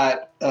becomes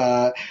that,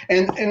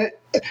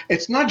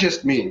 it's not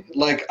just me.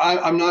 Like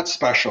I'm not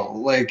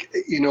special. Like,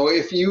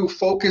 if you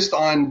focused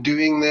on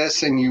doing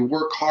this and you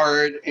work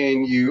hard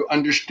and you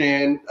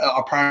understand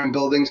apartment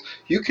buildings,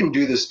 you can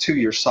do this to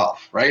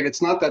yourself, right?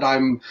 It's not that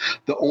I'm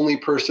the only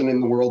person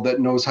in the world that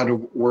knows how to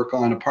work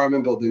on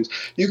apartment buildings.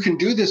 You can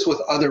do this with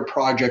other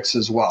projects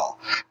as well,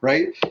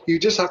 right? You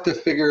just have to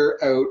figure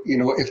out,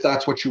 if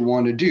that's what you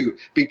want to do.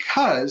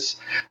 Because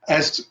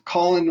as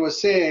Colin was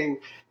saying,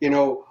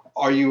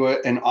 are you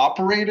an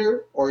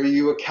operator or are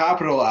you a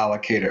capital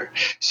allocator?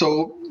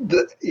 So,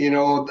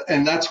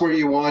 and that's where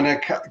you want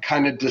to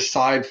kind of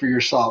decide for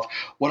yourself.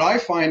 What I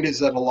find is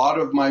that a lot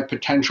of my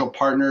potential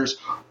partners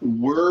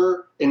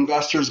were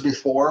investors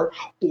before,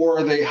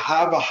 or they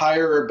have a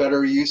higher or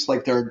better use,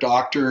 like they're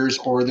doctors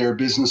or they're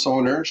business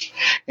owners,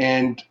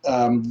 and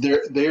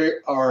they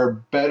are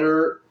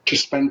better to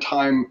spend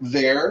time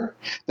there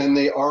than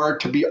they are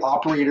to be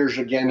operators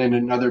again in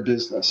another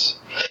business.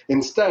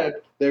 Instead,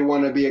 they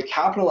want to be a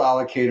capital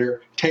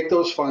allocator, take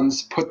those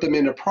funds, put them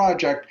in a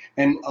project,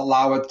 and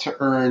allow it to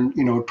earn,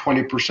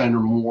 20% or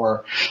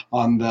more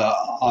on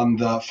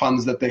the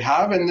funds that they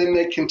have, and then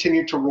they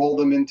continue to roll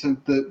them into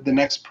the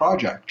next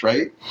project,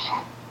 right?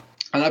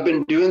 And I've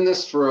been doing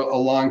this for a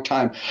long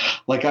time.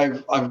 Like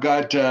I've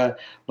got, I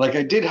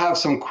did have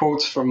some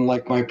quotes from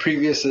like my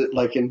previous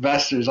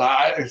investors.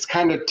 It's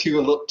kind of a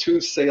little too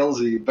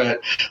salesy,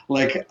 but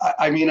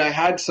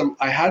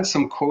I had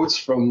some quotes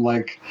from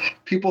like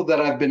people that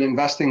I've been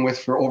investing with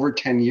for over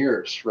 10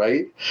 years,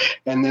 right?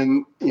 And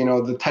then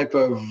the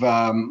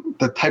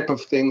type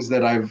of things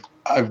that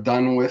I've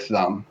done with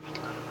them.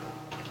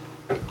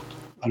 I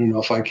don't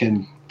know if I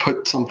can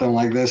put something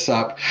like this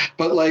up,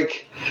 but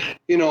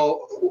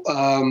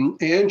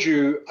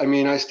Andrew,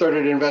 I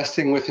started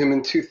investing with him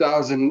in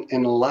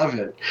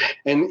 2011,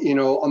 and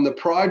on the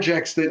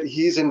projects that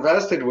he's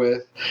invested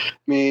with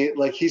me,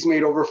 he's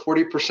made over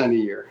 40% a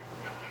year.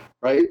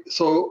 Right.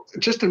 So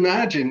just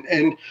imagine.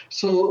 And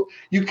so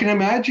you can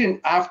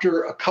imagine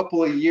after a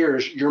couple of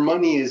years, your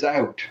money is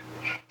out.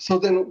 So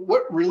then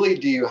what really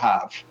do you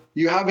have?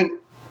 You have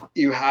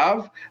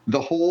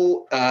the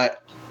whole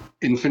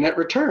infinite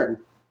return.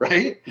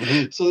 Right.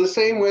 Mm-hmm. So the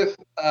same with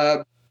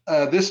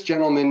this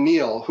gentleman,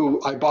 Neil, who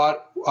I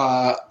bought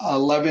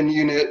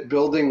 11-unit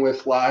building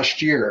with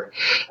last year.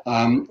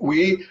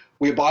 We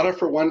bought it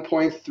for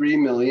 $1.3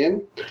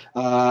 million,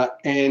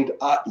 and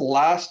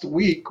last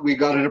week we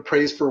got it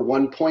appraised for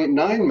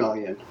 $1.9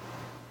 million.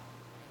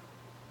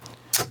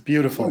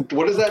 Beautiful.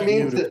 What does that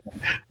mean?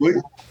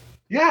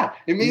 Yeah,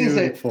 it means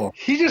Beautiful. That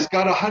he just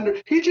got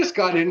 100. He just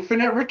got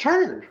infinite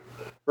return,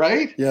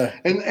 right? Yeah,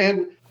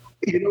 and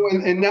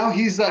now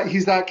he's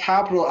that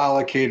capital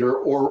allocator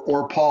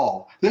or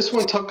Paul. This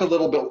one took a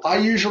little bit. I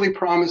usually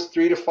promise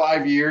 3 to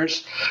 5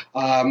 years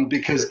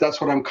because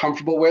that's what I'm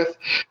comfortable with.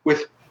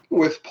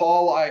 With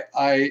Paul,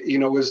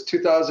 it was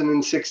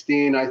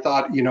 2016. I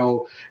thought,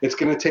 it's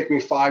going to take me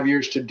 5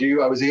 years to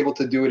do. I was able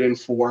to do it in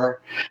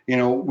 4. We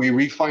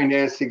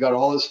refinanced. He got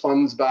all his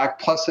funds back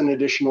plus an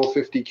additional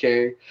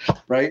 $50K,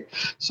 right?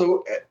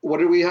 So what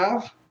do we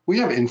have? We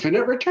have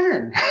infinite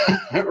return,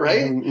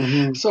 right?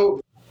 Mm-hmm. So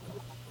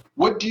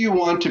what do you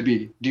want to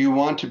be? Do you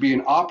want to be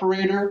an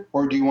operator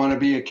or do you want to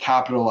be a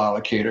capital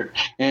allocator?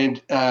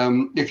 And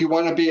if you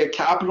want to be a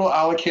capital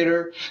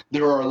allocator,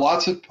 there are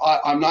lots of,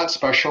 I'm not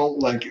special,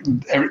 like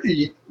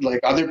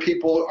other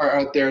people are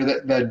out there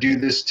that do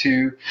this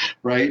too,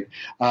 right?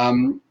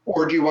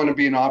 Or do you want to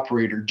be an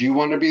operator? Do you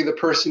want to be the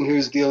person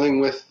who's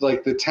dealing with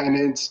the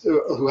tenants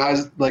who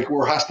has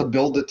or has to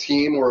build a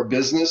team or a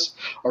business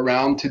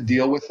around to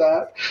deal with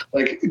that?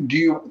 Do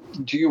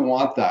you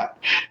want that?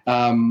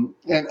 And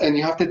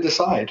you have to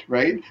decide,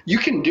 right? You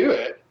can do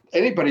it.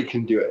 Anybody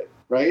can do it,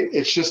 right?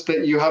 It's just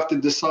that you have to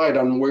decide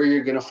on where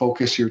you're going to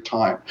focus your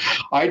time.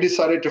 I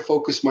decided to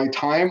focus my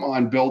time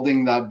on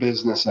building that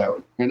business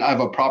out. And I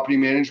have a property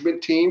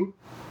management team.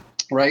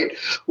 Right.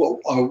 Well,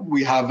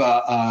 we have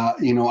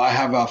I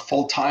have a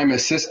full-time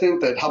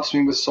assistant that helps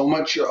me with so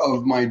much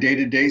of my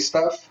day-to-day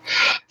stuff.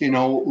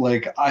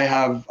 Like I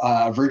have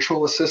a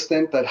virtual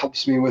assistant that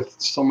helps me with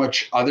so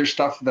much other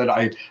stuff that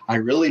I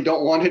really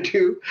don't want to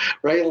do.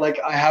 Right. Like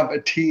I have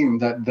a team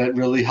that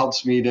really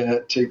helps me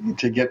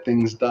to get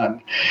things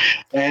done.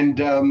 And,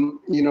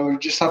 you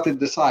just have to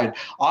decide.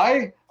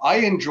 I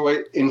enjoy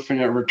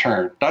infinite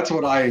return. That's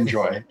what I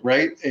enjoy.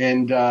 Right.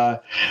 And,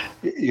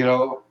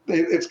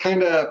 it's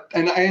kind of,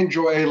 and I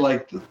enjoy,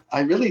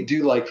 I really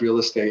do like real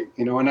estate,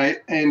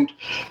 and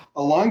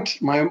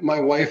my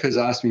wife has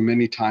asked me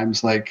many times,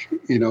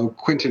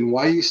 Quentin,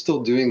 why are you still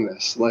doing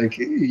this? Like,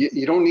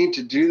 you don't need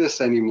to do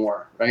this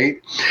anymore.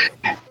 Right.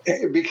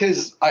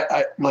 Because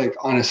I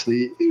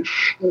honestly,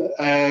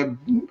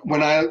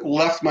 when I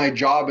left my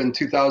job in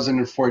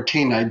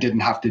 2014, I didn't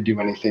have to do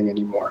anything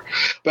anymore,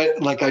 but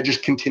I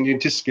just continued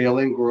to scale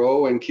and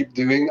grow and keep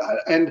doing.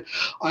 And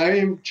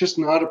I'm just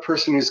not a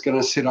person who's going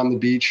to sit on the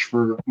beach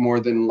for more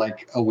than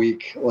a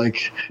week.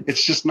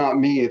 It's just not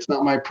me. It's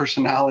not my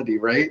personality.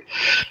 Right.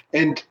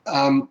 And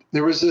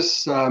there was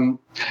this, I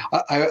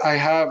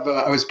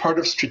was part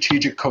of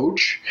Strategic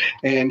Coach,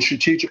 and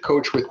Strategic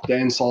Coach with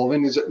Dan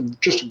Sullivan is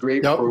just a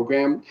great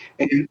program.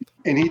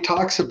 And he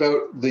talks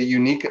about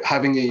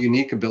having a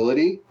unique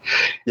ability.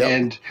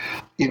 And,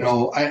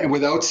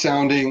 without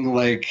sounding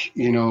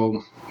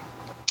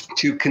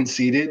too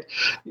conceited,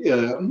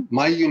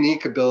 my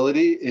unique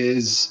ability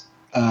is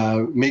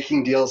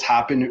making deals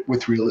happen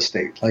with real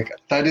estate.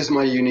 That is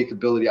my unique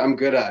ability. I'm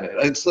good at it.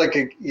 It's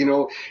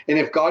and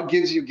if God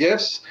gives you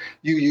gifts,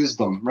 you use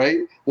them, right?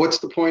 What's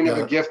the point of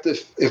a gift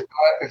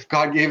if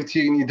God gave it to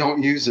you and you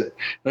don't use it?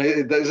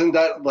 Right? Isn't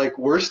that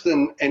worse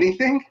than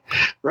anything?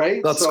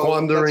 Right? That's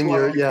squandering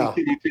your,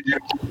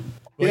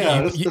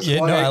 Well,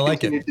 I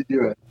like it. To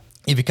do it.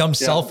 You become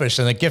selfish,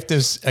 and a gift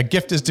is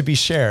to be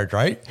shared,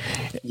 right?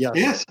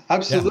 Yes,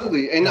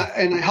 absolutely. Yeah.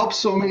 And I help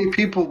so many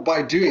people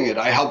by doing it.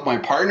 I help my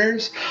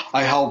partners.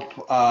 I help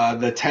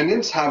the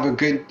tenants have a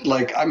good,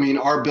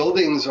 our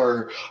buildings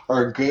are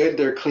good.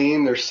 They're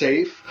clean. They're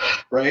safe,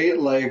 right?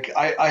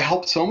 I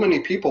help so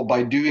many people by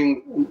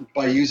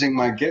using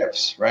my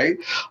gifts, right?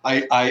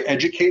 I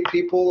educate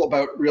people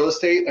about real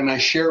estate, and I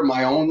share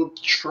my own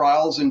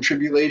trials and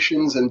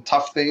tribulations and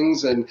tough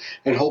things, and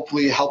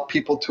hopefully help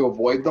people to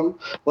avoid them.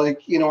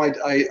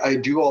 I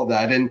do all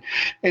that,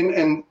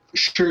 and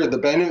sure, the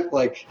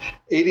benefit,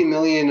 80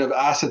 million of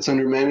assets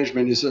under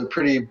management is a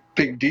pretty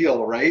big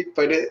deal, right?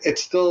 But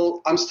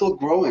I'm still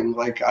growing.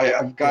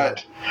 I've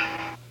got,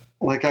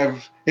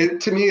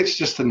 to me, it's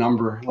just a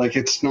number.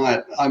 It's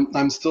not.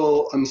 I'm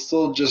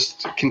still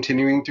just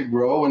continuing to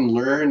grow and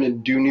learn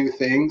and do new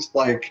things.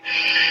 That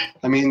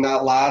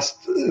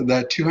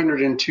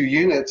 202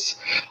 units,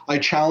 I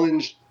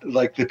challenged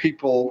the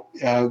people,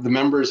 the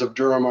members of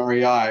Durham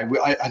REI.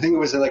 I think it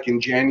was in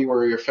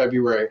January or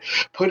February.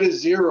 Put a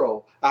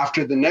 0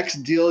 after the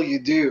next deal you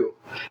do,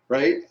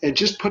 right? And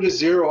just put a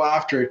 0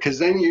 after it, because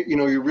then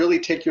you really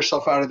take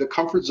yourself out of the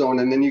comfort zone,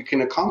 and then you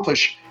can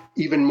accomplish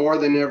even more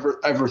than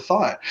ever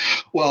thought.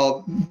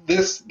 Well,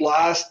 this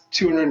last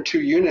 202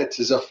 units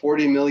is a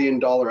 $40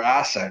 million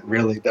asset,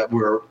 really, that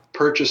we're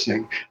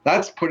purchasing.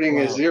 That's putting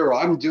a 0.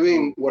 I'm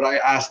doing what I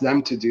asked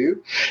them to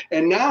do.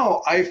 And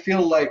now I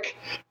feel like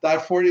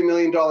that $40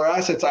 million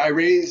assets, I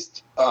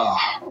raised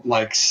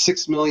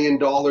 $6 million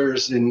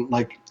in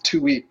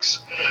 2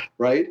 weeks,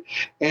 right?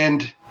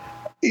 And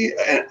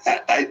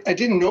I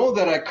didn't know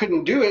that I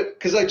couldn't do it,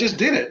 because I just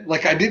did it.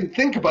 I didn't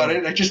think about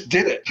it. I just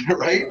did it.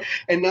 Right.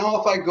 And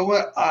now if I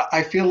go,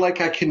 I feel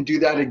like I can do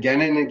that again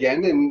and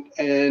again,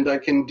 and I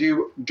can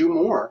do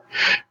more.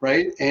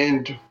 Right.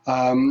 And,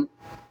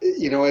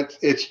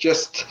 it's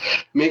just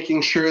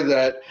making sure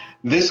that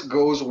this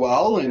goes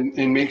well,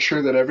 and make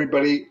sure that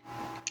everybody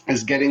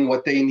is getting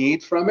what they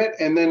need from it.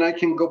 And then I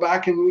can go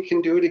back and we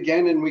can do it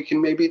again, and we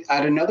can maybe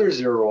add another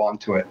 0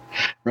 onto it.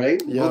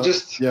 Right. Yeah. We'll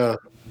just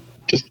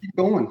keep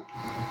going.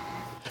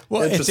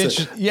 Well, it's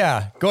interesting.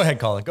 Yeah. Go ahead,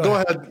 Colin. Go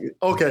ahead.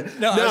 Okay.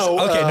 No,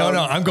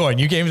 I'm going.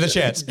 You gave me the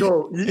chance.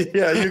 Go.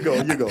 Yeah, you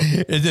go.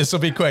 This will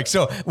be quick.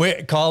 So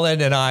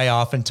Colin and I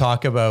often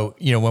talk about,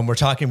 when we're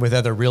talking with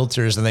other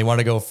realtors and they want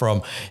to go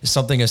from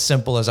something as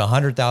simple as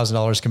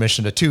 $100,000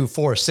 commission to 2,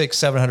 4, 6,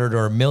 700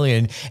 or $1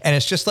 million. And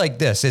it's just like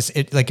this.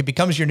 It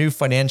becomes your new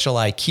financial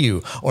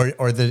IQ,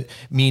 or the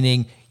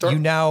meaning you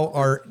now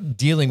are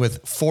dealing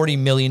with $40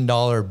 million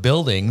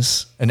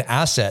buildings and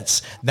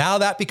assets. Now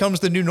that becomes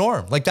the new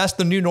norm. That's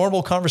the new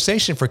normal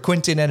conversation for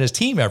Quentin and his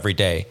team every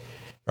day.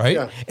 Right.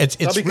 Yeah. It's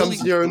that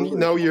becomes really,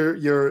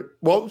 your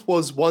what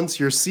was once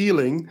your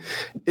ceiling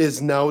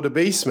is now the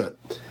basement.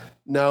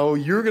 Now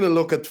you're going to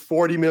look at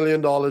 $40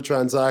 million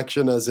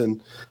transaction as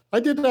in,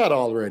 I did that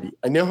already.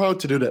 I know how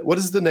to do that. What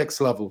is the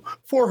next level?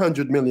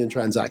 400 million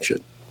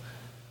transaction.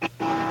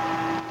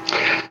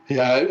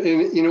 Yeah,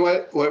 and you know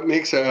what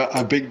makes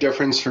a big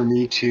difference for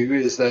me too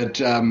is that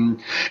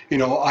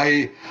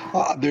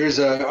there's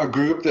a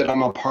group that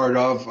I'm a part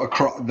of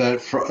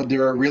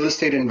there are real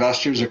estate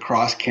investors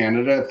across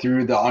Canada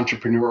through the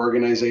Entrepreneur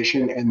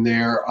Organization, and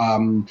they're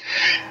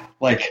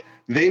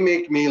they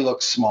make me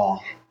look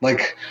small.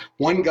 Like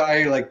one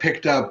guy like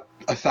picked up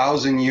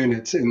 1,000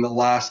 units in the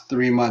last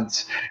 3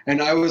 months,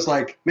 and I was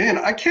like, man,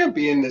 I can't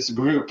be in this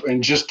group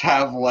and just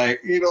have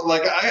like,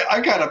 like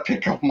I gotta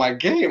pick up my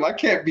game. I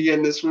can't be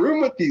in this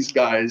room with these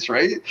guys,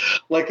 right?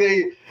 Like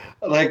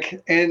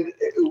and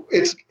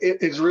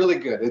it's really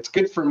good. It's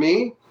good for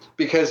me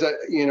because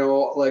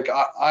like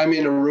I'm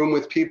in a room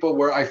with people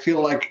where I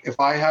feel like if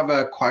I have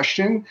a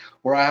question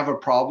or I have a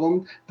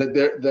problem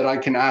that I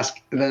can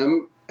ask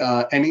them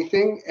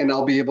anything, and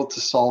I'll be able to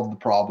solve the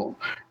problem,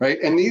 right?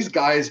 And these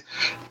guys,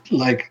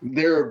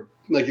 they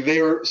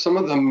were, some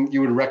of them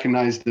you would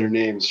recognize their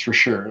names for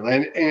sure,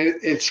 and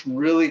it's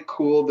really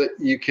cool that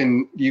you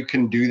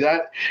can do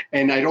that.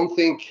 And I don't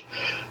think,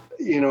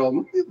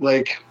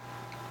 like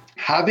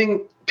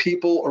having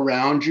people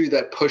around you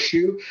that push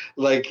you,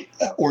 like,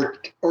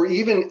 or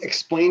even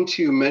explain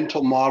to you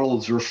mental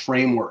models or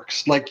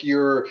frameworks, like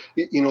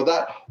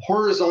that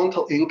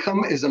horizontal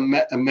income is a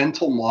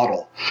mental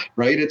model,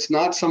 right? It's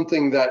not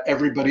something that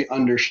everybody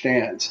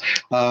understands.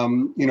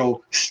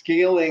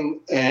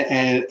 Scaling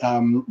and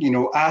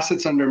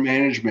assets under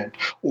management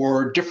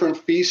or different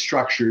fee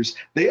structures,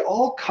 they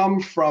all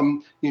come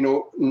from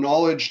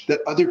knowledge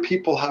that other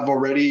people have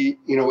already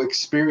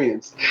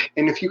experienced.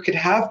 And if you could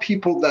have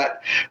people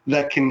that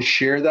can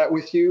share that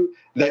with you,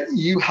 that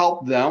you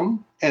help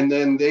them and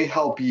then they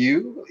help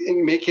you,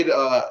 and make it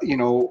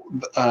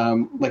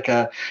like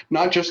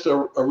not just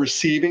a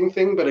receiving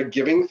thing but a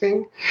giving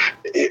thing,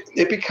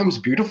 it becomes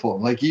beautiful.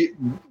 Like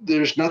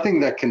there's nothing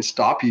that can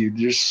stop you.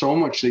 There's so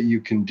much that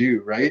you can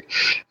do, right?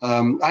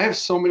 I have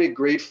so many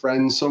great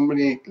friends, so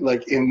many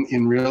like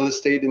in real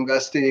estate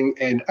investing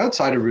and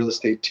outside of real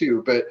estate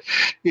too, but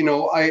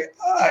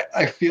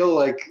I feel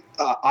like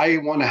I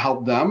want to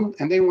help them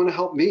and they want to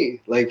help me.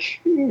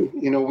 Like,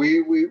 we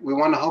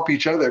want to help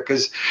each other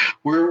because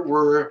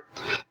we're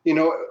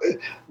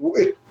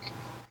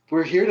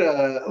here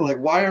to, like,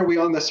 why are we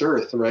on this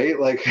earth, right?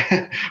 Like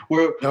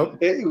we're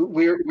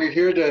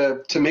here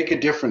to make a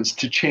difference,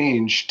 to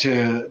change,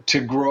 to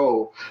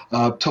grow,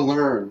 to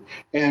learn.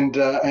 And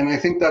I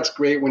think that's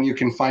great when you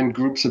can find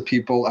groups of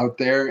people out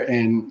there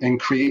and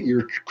create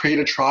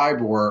a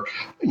tribe, or,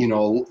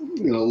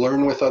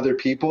 learn with other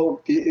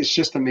people. It's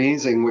just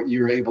amazing what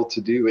you're able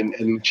to do and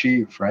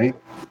achieve, right?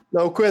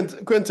 Now,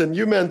 Quentin,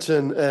 you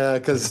mentioned,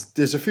 because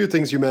there's a few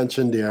things you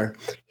mentioned there.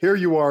 Here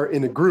you are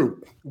in a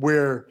group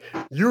where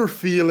you're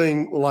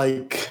feeling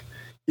like,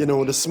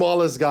 the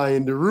smallest guy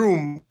in the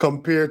room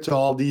compared to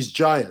all these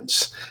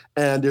giants.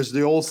 And there's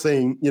the old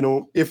saying,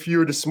 if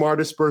you're the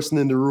smartest person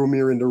in the room,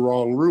 you're in the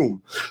wrong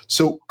room.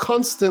 So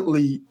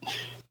constantly,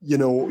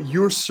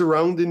 you're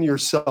surrounding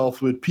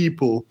yourself with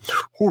people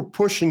who are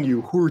pushing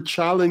you, who are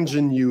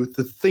challenging you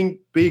to think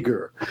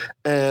bigger.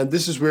 And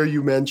this is where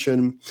you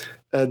mentioned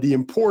the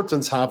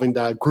importance having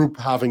that group,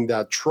 having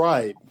that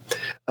tribe,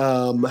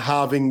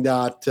 having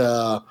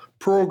that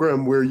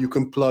program where you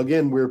can plug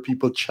in, where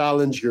people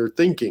challenge your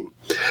thinking.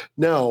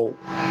 Now,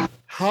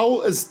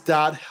 how has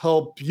that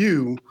helped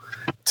you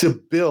to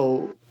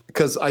build?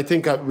 Because I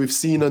think we've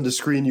seen on the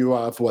screen you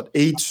have,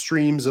 8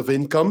 streams of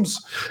income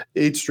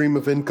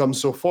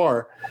so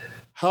far.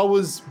 How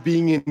has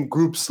being in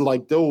groups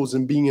like those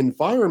and being in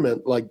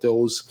environment like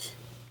those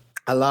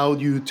allowed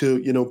you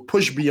to,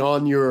 push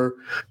beyond your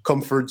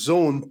comfort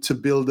zone to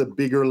build a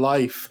bigger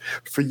life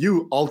for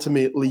you,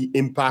 ultimately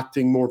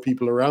impacting more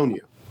people around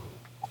you?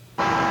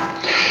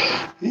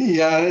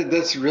 Yeah,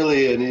 that's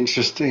really an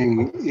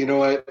interesting,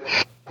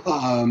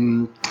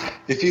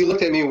 if you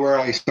looked at me where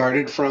I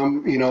started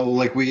from,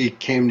 like we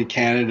came to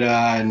Canada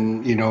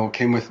and,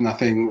 came with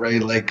nothing,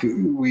 right? Like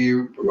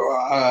when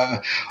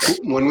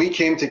we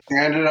came to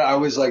Canada, I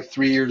was like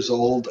 3 years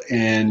old,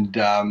 and,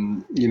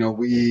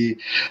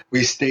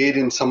 we stayed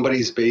in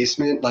somebody's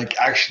basement, like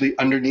actually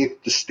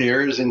underneath the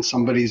stairs in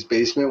somebody's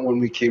basement when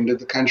we came to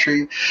the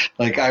country.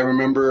 Like I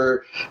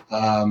remember,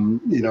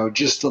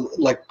 just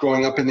like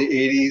growing up in the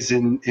 80s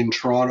in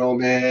Toronto,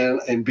 man,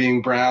 and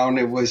being brown,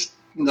 it was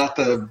not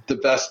the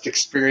best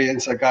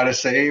experience, I gotta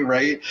say,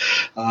 right?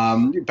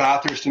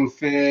 Bathurst and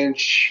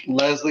Finch,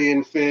 Leslie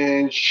and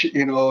Finch,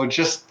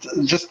 just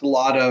a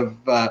lot of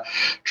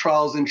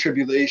trials and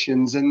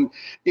tribulations. And,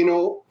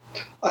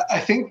 I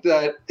think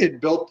that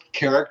it built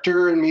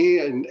character in me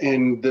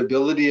and the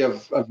ability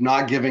of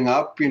not giving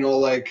up, in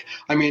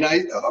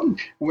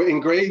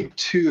grade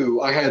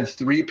 2, I had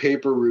 3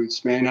 paper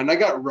routes, man, and I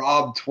got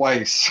robbed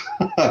twice,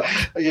 but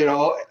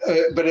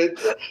it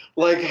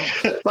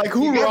like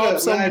who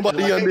robbed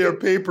somebody on their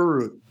paper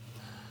route?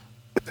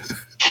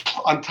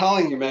 I'm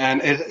telling you, man,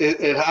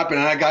 it happened.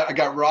 And I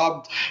got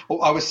robbed.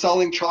 I was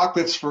selling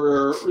chocolates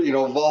for,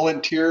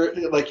 volunteer,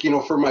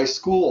 for my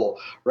school.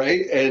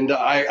 Right. And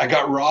I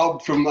got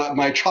robbed from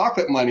my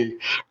chocolate money.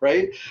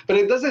 Right. But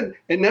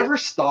it never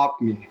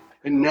stopped me.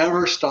 It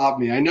never stopped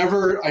me. I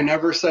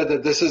never said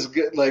that this is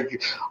good.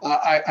 Like,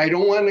 I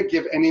don't want to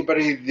give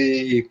anybody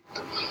the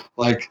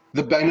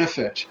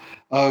benefit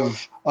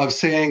of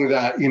saying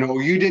that,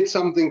 you did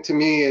something to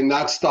me and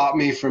that stopped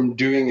me from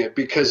doing it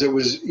because it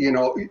was,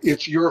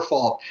 it's your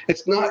fault.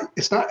 It's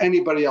not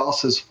anybody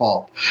else's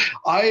fault.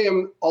 I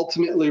am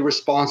ultimately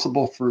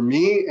responsible for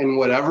me and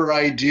whatever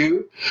I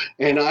do.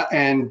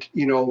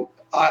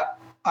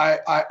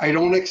 I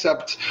don't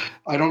accept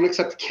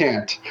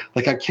can't.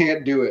 Like, I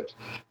can't do it,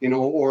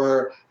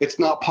 or it's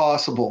not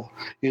possible.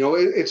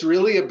 It's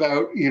really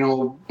about,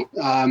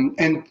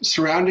 and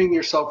surrounding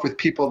yourself with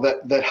people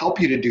that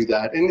help you to do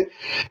that. And,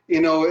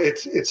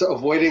 it's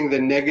avoiding the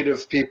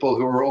negative people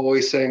who are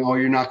always saying, oh,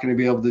 you're not going to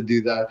be able to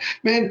do that.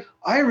 Man,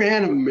 I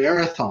ran a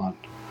marathon.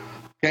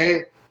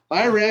 Okay.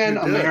 I ran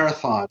a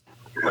marathon.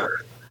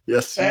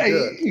 Yes.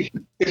 You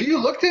did. If you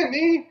looked at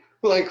me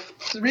like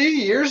 3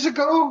 years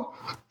ago,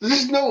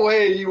 there's no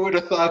way you would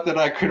have thought that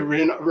I could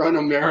run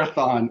a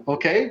marathon,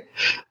 okay?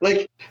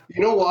 Like,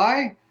 you know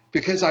why?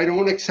 Because I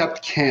don't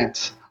accept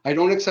can't. I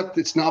don't accept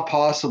it's not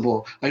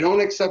possible. I don't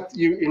accept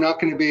you're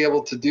not going to be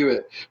able to do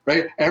it,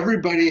 right?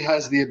 Everybody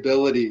has the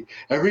ability.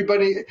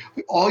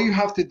 All you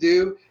have to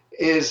do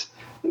is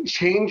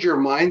change your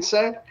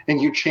mindset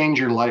and you change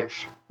your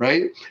life.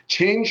 Right?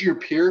 Change your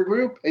peer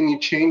group and you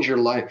change your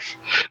life.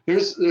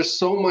 There's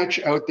so much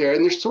out there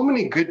and there's so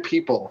many good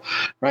people,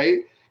 right?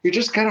 You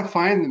just gotta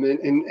find them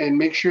and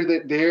make sure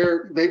that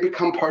they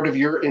become part of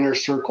your inner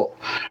circle,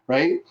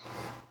 right?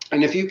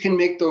 And if you can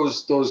make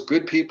those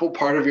good people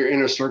part of your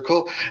inner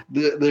circle,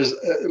 there's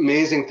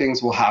amazing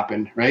things will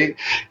happen, right?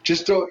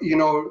 Just don't,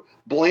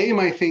 blame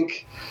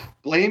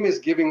is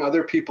giving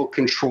other people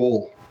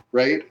control,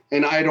 right?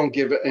 And I don't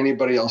give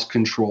anybody else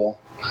control.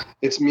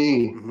 It's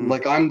me. Mm-hmm.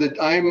 Like I'm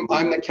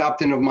the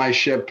captain of my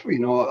ship.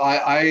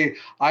 I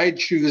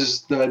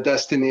choose the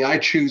destiny. I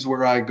choose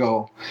where I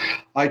go.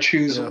 I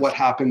choose what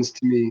happens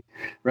to me.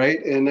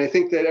 Right. And I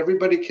think that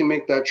everybody can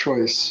make that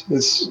choice.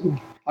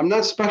 I'm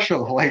not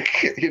special.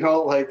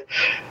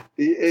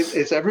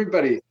 It's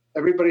everybody.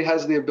 Everybody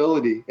has the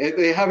ability.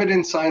 They have it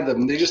inside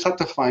them. They just have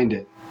to find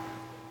it.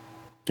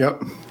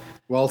 Yep.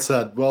 Well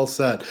said. Well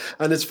said.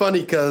 And it's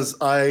funny because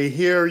I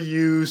hear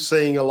you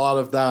saying a lot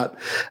of that,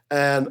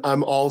 and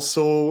I'm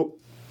also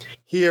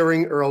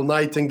hearing Earl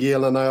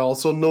Nightingale, and I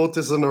also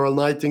notice an Earl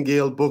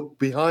Nightingale book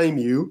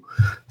behind you.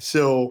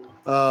 So,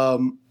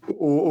 well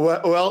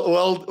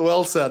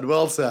said.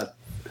 Well said.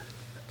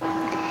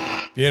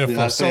 Beautiful.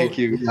 Yeah, thank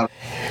you. Yeah.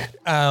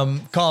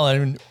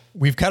 Colin,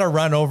 we've kind of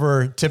run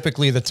over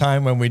typically the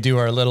time when we do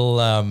our little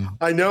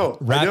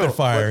rapid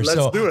fire.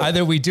 So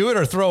either we do it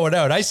or throw it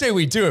out. I say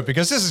we do it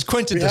because this is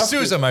Quentin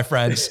D'Souza, my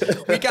friends.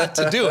 We got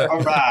to do it.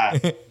 All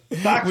right.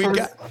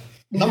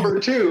 Number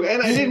 2.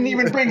 And I didn't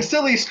even bring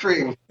silly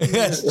string.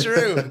 That's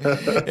true.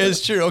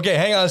 It's true. Okay,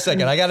 hang on a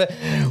second.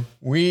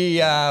 We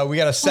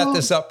gotta set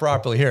this up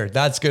properly here.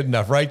 That's good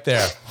enough right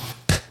there.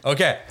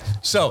 Okay.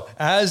 So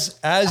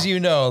as you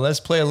know, let's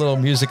play a little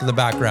music in the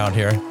background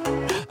here.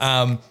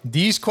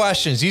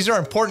 These are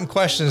important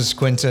questions,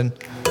 Quentin,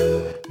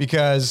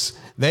 because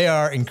they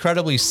are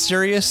incredibly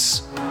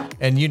serious.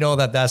 And you know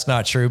that that's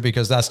not true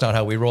because that's not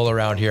how we roll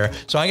around here.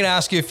 So I'm going to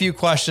ask you a few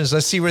questions.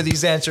 Let's see where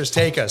these answers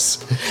take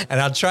us. And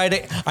I'll try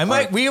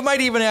to, we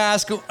might even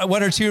ask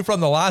one or two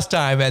from the last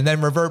time and then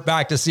revert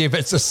back to see if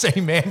it's the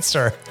same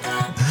answer.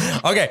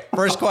 Okay.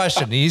 First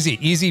question. Easy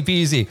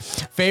peasy.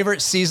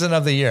 Favorite season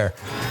of the year?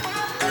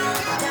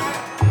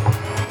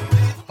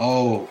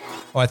 Oh,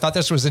 I thought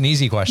this was an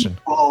easy question.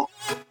 Fall.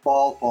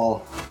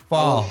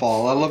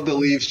 I love the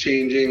leaves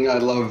changing. I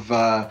love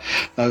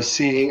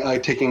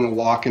taking a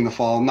walk in the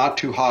fall. Not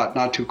too hot,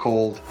 not too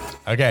cold.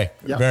 Okay,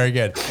 yep. Very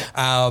good.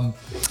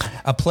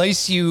 A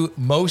place you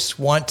most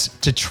want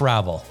to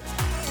travel?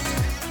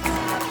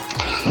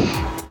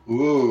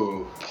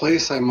 Ooh,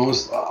 place I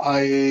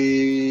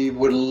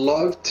would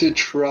love to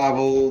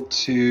travel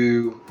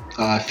to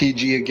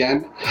Fiji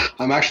again.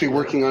 I'm actually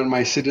working on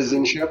my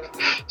citizenship.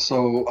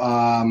 So,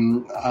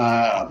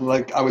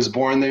 I was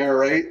born there,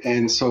 right?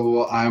 And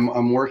so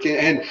I'm working.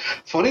 And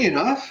funny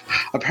enough,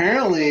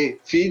 apparently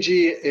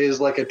Fiji is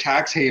like a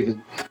tax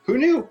haven. Who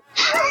knew?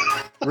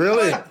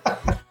 Really?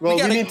 Well,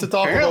 we need to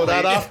talk about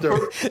that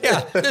after.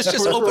 Yeah, this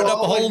just opened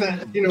up a whole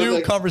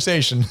new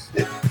conversation.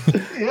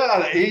 Yeah,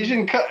 the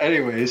Asian cut.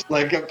 Anyways,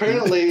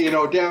 apparently,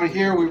 down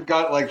here we've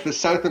got the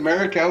South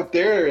America out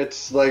there.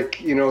 It's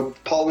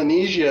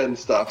Polynesia and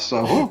stuff.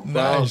 So,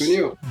 nice. Who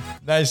knew?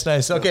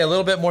 Nice. Okay, a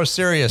little bit more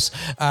serious.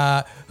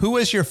 Who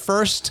was your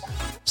first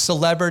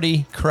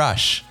celebrity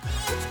crush?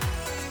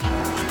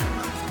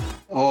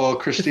 Oh,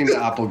 Christina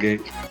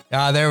Applegate.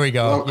 There we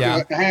go.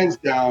 Yeah, hands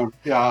down.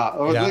 Yeah,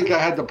 I think I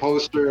had the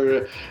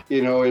poster,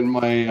 in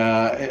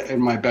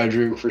my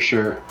bedroom for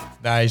sure.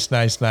 Nice.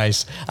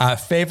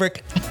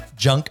 Favorite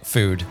junk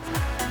food?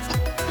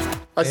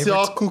 I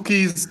saw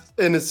cookies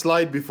in a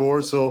slide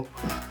before, so.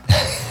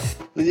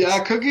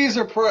 Yeah, cookies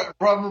are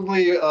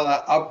probably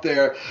up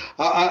there.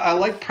 I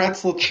like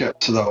pretzel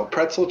chips, though.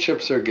 Pretzel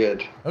chips are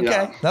good. Okay,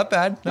 Yeah. not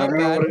bad, I not don't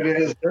know bad. what it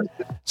is.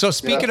 So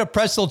speaking of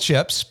pretzel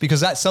chips, because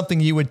that's something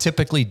you would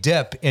typically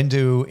dip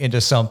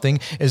into something,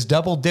 is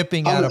double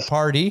dipping at a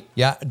party?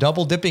 Yeah,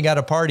 double dipping at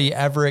a party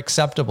ever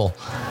acceptable?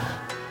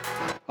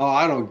 Oh,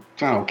 I don't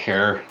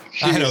care.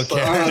 I don't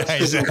care.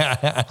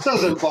 It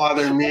doesn't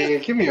bother me.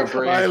 Give me a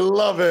break. I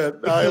love it.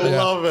 I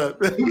love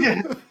it.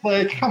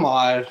 Like, come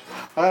on.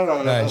 I don't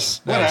know.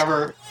 Nice.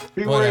 Whatever.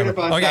 Be worried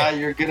about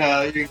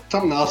that.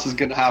 Something else is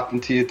gonna happen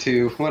to you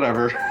too.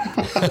 Whatever.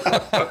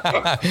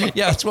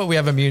 Yeah, that's what we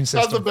have immune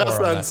system. That's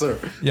the best answer.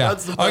 Yeah.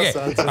 That's the best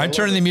answer. I'm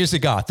turning the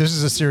music off. This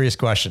is a serious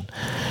question.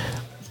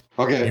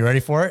 Okay. You ready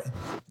for it?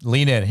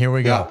 Lean in. Here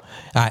we go.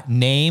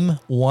 Name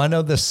one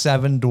of the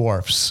 7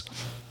 dwarfs.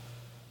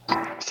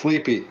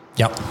 Sleepy.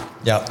 Yep.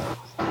 Yeah.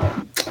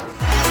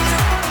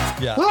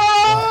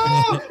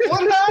 Oh,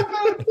 what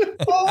happened?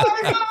 Oh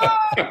my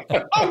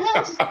God! I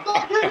got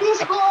stuck in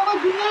this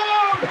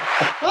hologram.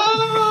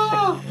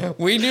 Oh,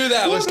 we knew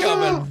that was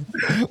coming.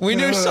 We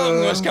knew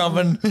something was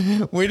coming.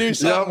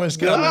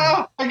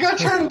 I got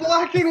turned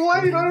black and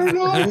white. I don't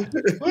know.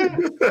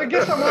 I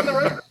guess I'm on the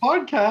right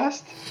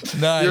podcast.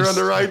 Nice. You're on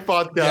the right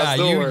podcast. Yeah,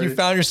 Don't worry. you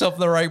found yourself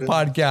in the right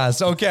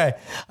podcast. Okay,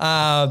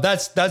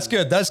 that's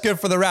good. That's good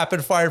for the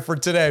rapid fire for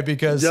today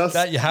because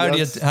how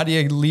do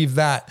you leave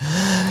that?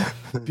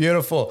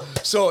 Beautiful.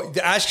 So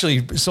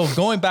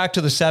going back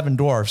to the 7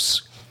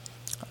 dwarfs,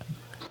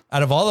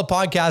 out of all the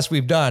podcasts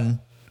we've done,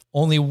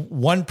 only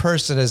one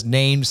person has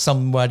named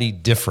somebody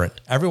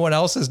different. Everyone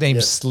else is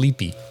named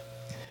Sleepy.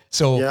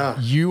 So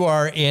you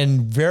are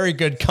in very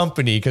good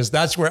company because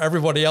that's where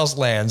everybody else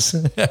lands.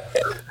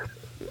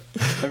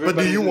 But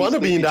do you want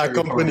to be in that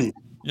company?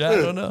 Yeah, I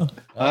don't know.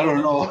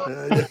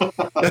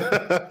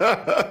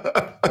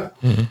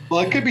 Well,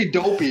 it could be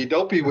Dopey.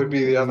 Dopey would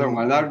be the other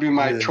one. That would be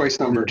my choice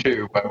number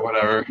 2, but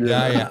whatever.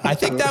 Yeah. I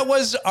think that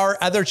was our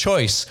other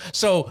choice.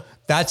 So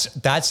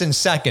that's in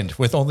second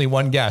with only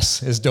one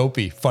guess is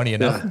Dopey. Funny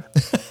enough.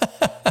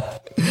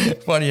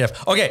 Funny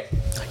enough. Okay.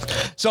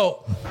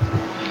 So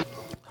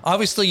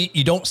obviously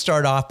you don't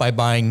start off by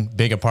buying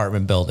big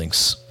apartment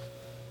buildings.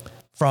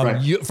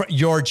 From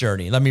your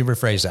journey, let me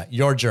rephrase that.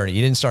 Your journey.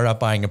 You didn't start out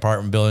buying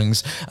apartment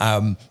buildings.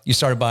 You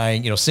started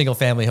buying, single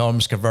family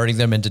homes, converting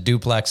them into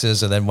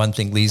duplexes, and then one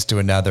thing leads to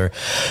another.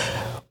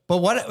 But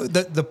what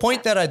the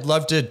point that I'd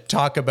love to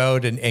talk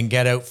about and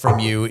get out from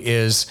you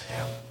is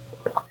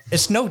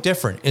it's no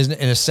different in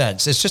a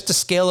sense. It's just a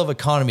scale of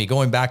economy,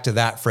 going back to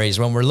that phrase,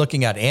 when we're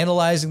looking at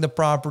analyzing the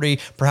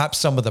property, perhaps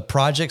some of the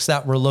projects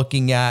that we're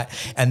looking at,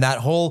 and that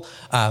whole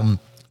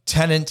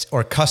tenant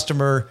or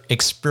customer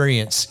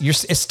experience.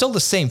 It's still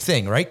the same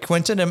thing, right,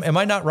 Quentin? Am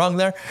I not wrong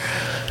there?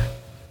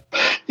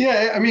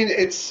 Yeah, I mean,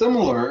 it's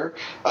similar.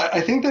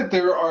 I think that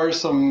there are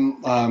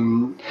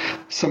some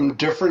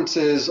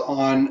differences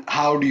on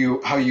how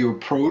you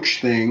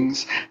approach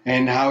things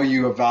and how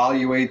you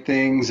evaluate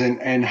things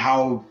and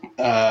how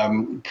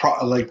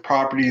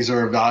properties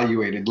are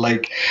evaluated.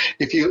 Like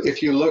if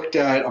you looked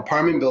at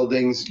apartment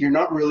buildings, you're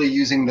not really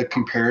using the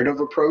comparative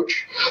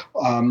approach.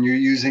 You're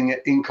using an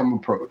income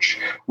approach,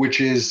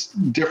 which is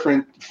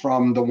different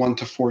from the 1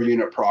 to 4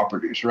 unit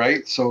properties,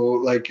 right?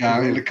 So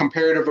the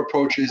comparative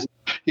approach is,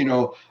 you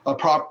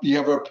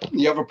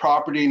have a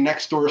property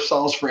next door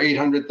sells for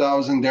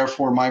 $800,000,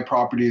 therefore my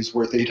property is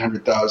worth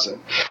 $800,000.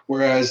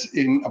 Whereas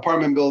in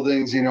apartment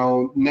buildings,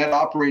 net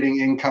operating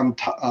income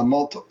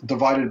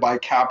divided by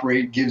cap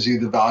rate gives you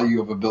the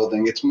value of a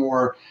building. It's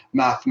more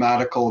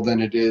mathematical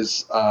than it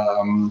is,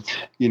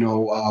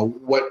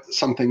 what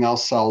something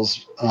else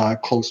sells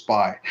close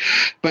by.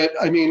 But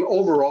I mean,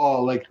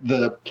 overall, like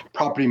the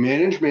property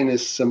management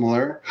is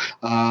similar.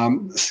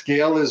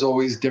 Scale is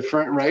always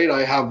different, right?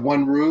 I have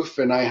one roof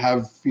and I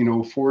have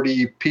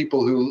 40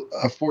 people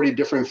 40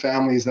 different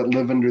families that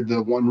live under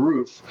the one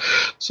roof.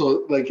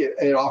 So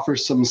it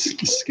offers some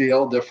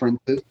scale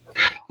differences.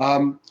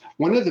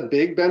 One of the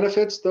big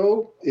benefits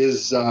though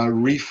is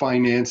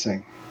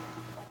refinancing.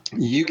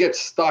 You get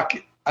stuck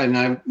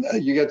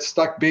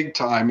big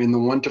time in the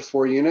 1 to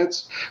 4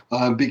 units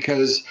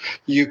because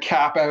you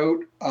cap out.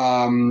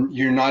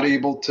 You're not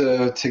able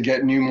to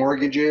get new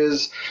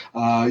mortgages.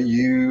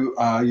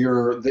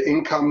 The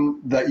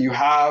income that you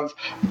have,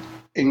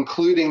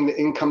 including the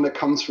income that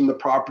comes from the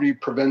property,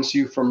 prevents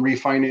you from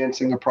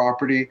refinancing a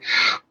property.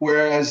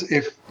 Whereas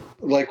if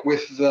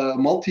with the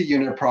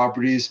multi-unit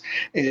properties,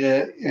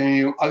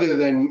 other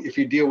than if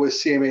you deal with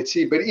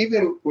CMHC, but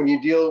even when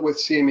you deal with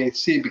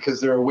CMHC,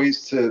 because there are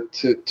ways to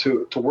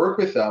work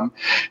with them,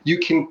 you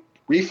can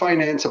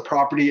refinance a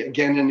property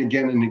again and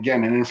again and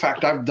again. And in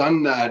fact, I've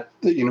done that,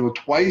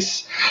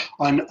 twice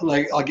on,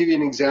 I'll give you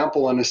an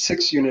example on a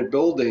 6-unit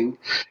building,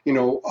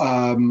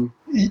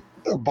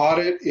 bought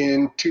it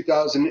in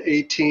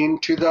 2018,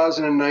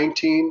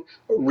 2019,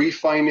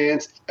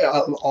 refinanced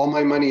all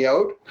my money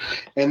out.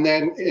 And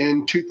then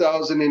in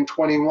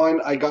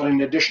 2021, I got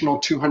an additional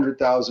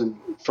 200,000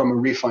 from a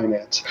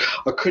refinance.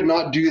 I could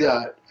not do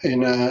that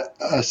in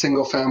a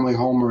single family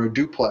home or a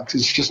duplex.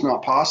 It's just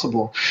not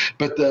possible.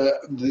 But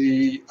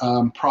the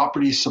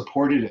property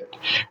supported it,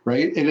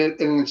 right? And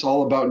it's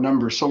all about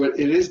numbers. So it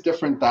is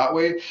different that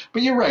way.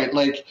 But you're right.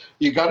 Like,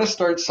 you got to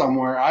start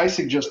somewhere. I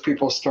suggest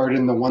people start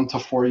in the 1 to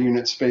 4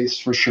 unit space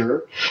for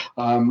sure.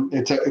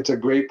 It's a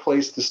great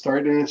place to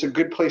start, and it's a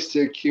good place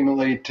to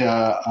accumulate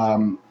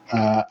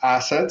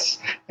assets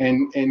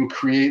and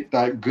create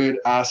that good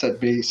asset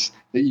base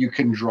that you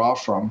can draw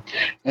from.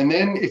 And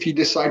then if you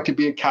decide to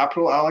be a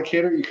capital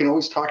allocator, you can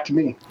always talk to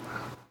me.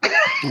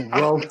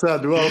 Well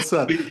said. Well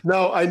said.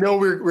 Now, I know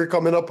we're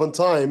coming up on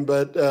time,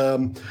 but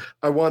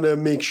I want to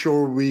make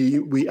sure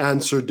we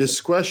answer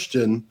this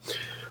question.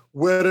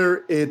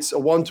 Whether it's a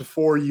 1 to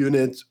 4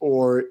 unit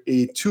or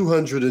a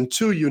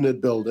 202 unit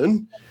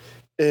building,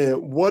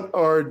 what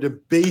are the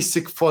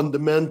basic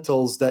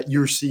fundamentals that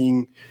you're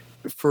seeing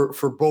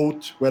for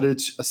both, whether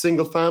it's a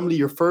single family,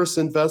 your first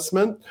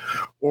investment,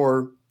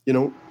 or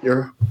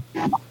your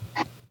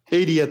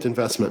 80th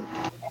investment?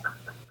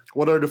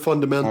 What are the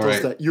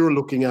fundamentals that you're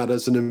looking at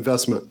as an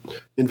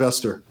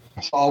investor?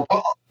 So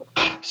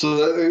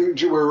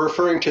we're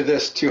referring to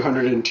this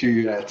 202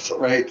 units,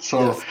 right?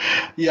 So,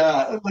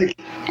 yes.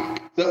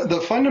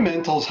 The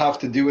fundamentals have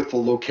to do with the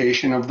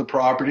location of the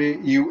property.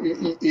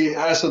 It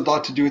has a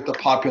lot to do with the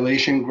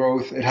population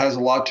growth. It has a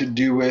lot to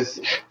do with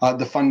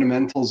the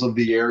fundamentals of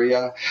the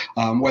area,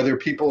 whether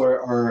people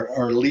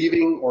are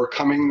leaving or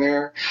coming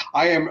there.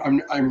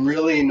 I'm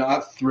really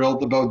not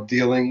thrilled about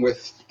dealing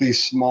with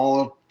these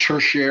small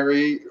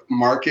tertiary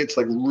markets,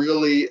 like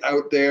really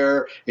out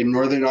there in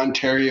Northern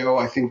Ontario.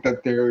 I think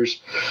that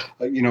there's,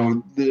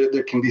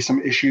 there can be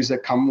some issues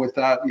that come with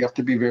that. You have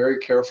to be very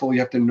careful. You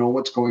have to know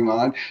what's going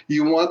on.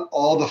 You want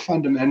all the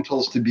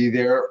fundamentals to be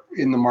there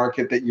in the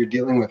market that you're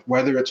dealing with,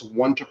 whether it's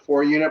 1 to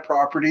 4 unit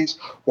properties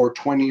or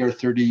 20 or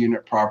 30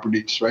 unit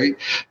properties, right?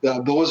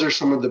 Those are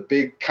some of the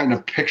big kind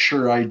of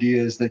picture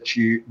ideas that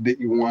you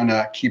want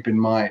to keep in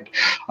mind.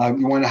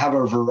 You want to have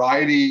a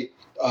variety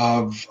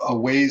of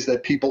ways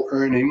that people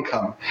earn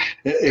income.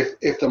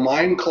 If the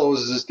mine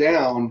closes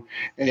down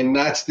and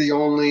that's the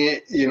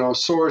only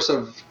source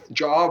of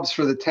jobs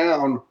for the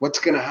town, what's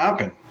going to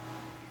happen?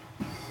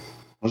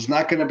 It's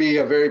not going to be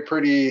a very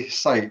pretty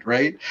sight,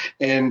 right?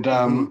 And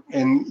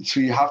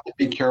so you have to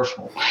be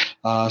careful.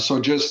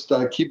 So just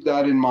keep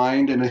that in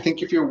mind. And I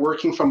think if you're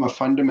working from a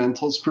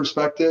fundamentals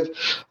perspective,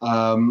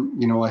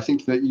 I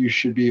think that you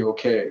should be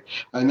okay.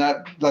 And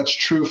that's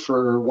true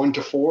for 1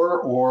 to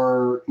 4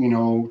 or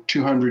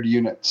 200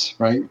 units,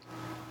 right?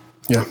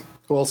 Yeah.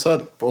 Well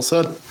said. Well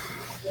said.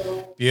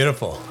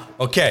 Beautiful.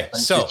 Okay,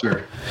 so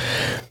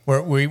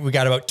we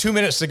got about 2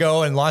 minutes to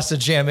go, and lots to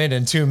jam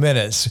in 2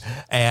 minutes.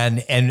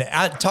 And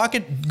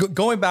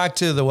going back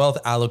to the wealth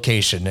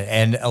allocation,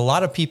 and a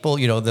lot of people,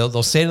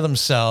 they'll say to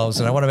themselves,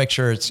 and I want to make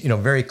sure it's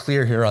very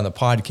clear here on the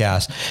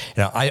podcast.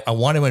 I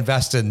want to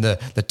invest in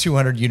the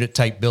 200 unit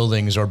type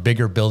buildings or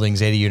bigger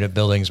buildings, 80 unit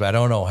buildings, but I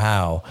don't know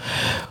how.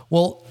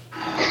 Well,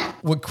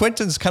 what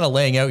Quentin's kind of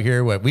laying out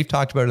here, what we've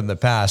talked about in the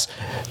past,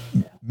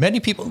 many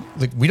people,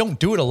 we don't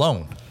do it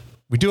alone.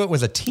 We do it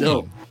with a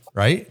team,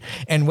 right?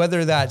 And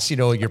whether that's,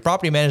 your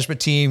property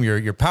management team,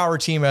 your power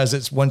team, as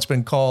it's once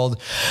been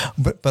called,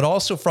 but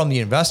also from the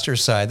investor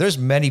side, there's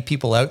many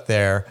people out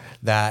there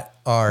that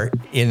are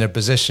in a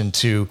position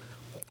to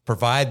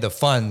provide the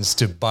funds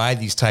to buy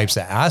these types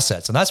of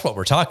assets. And that's what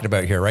we're talking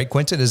about here, right?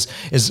 Quentin is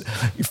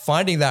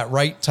finding that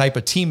right type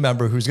of team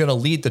member who's going to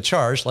lead the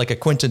charge, like a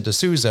Quentin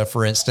D'Souza,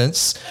 for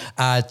instance.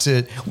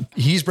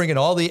 He's bringing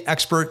all the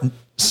expertise,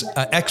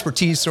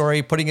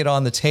 putting it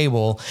on the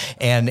table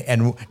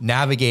and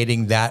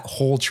navigating that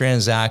whole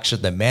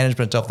transaction, the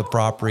management of the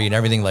property and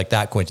everything like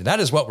that, Quentin. That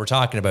is what we're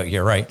talking about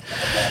here, right?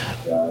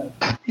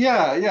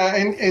 Yeah.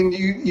 And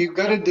you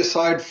got to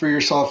decide for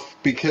yourself,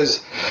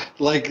 because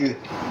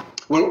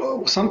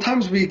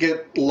sometimes we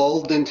get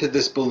lulled into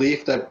this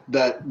belief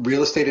that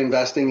real estate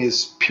investing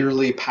is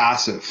purely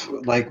passive.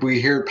 Like, we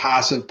hear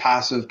passive.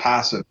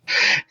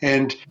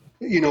 And,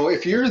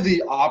 if you're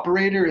the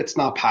operator, it's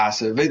not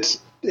passive. It's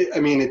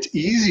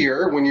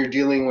easier when you're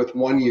dealing with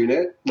 1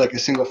 unit, like a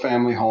single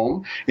family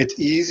home. It's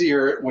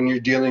easier when you're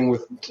dealing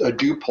with a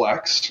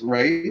duplex,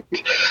 right?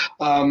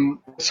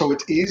 So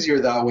it's easier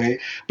that way.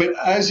 But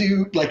as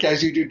you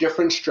do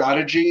different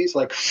strategies,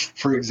 like,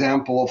 for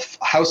example,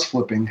 house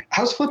flipping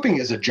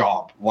is a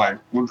job. Why?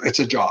 It's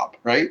a job,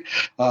 right?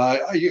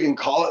 You can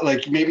call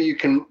it, maybe you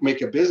can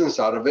make a business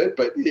out of it,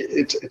 but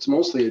it's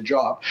mostly a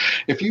job.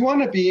 If you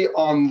want to be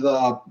on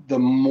the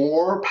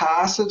more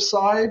passive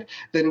side,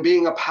 then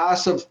being a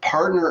passive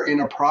partner in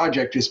a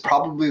project is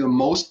probably the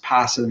most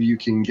passive you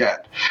can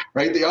get,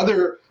 right? The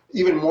other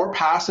even more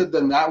passive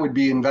than that would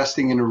be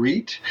investing in a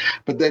REIT,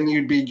 but then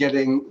you'd be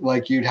getting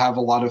you'd have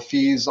a lot of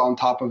fees on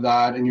top of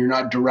that, and you're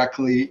not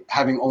directly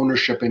having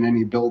ownership in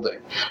any building,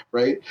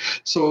 right?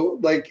 So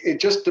it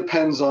just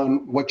depends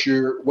on what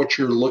you're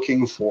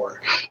looking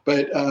for,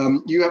 but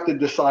you have to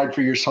decide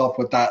for yourself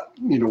what that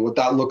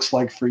looks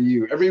like for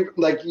you.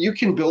 You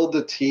can build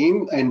a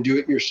team and do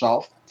it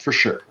yourself, for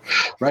sure,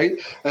 right?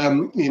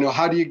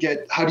 How do you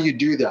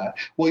do that?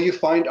 Well, you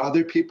find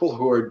other people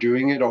who are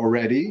doing it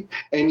already,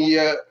 and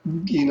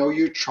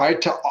you try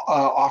to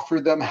offer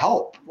them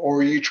help,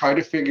 or you try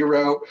to figure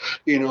out,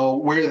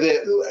 where they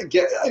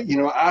get,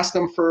 ask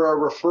them for a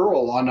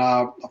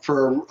referral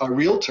for a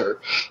realtor.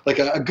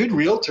 A good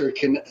realtor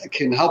can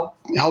help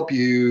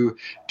you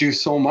do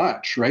so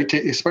much, right?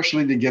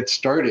 Especially to get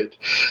started,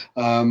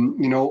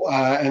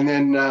 and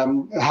then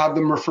have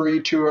them refer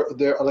you to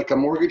a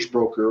mortgage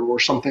broker or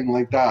something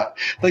like that.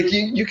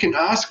 You can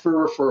ask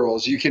for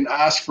referrals. You can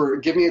ask for,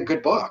 give me a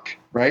good book,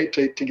 right?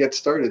 To get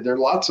started. There are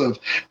lots of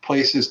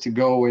places to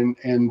go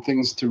and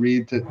things to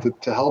read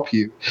to help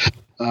you.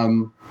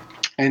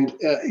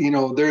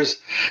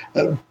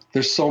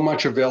 There's so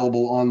much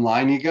available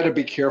online. You got to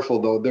be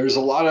careful though.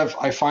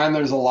 I find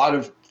there's a lot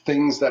of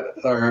things that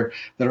are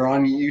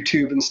on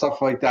YouTube and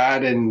stuff like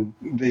that, and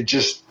it's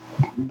just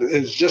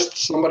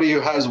somebody who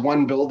has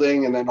one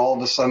building, and then all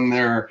of a sudden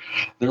they're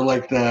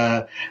like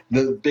the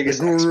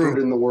biggest expert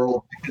in the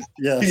world.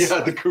 Yes.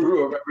 Yeah, the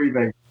guru of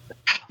everything.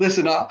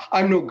 Listen,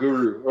 I'm no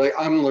guru, right?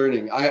 I'm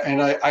learning.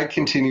 I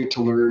continue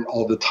to learn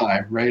all the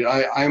time, right?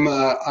 I'm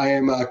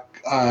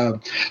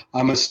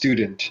a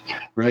student,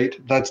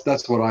 right?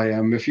 That's what I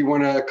am. If you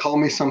want to call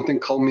me something,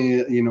 call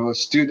me, a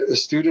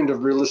student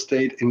of real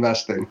estate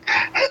investing.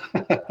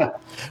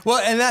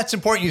 Well, and that's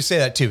important you say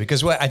that too,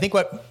 because why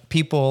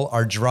people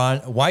are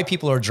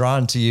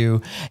drawn to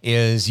you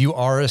is you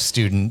are a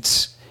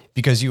student,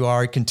 because you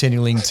are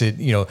continuing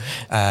to,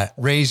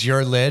 raise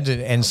your lid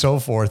and so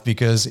forth,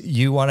 because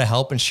you want to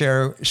help and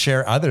share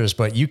others,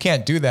 but you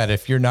can't do that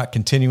if you're not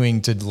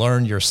continuing to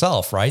learn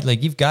yourself, right?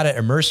 You've got to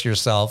immerse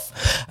yourself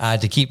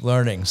to keep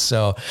learning.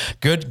 So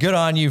good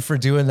on you for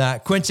doing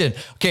that. Quentin,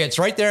 okay, it's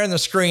right there on the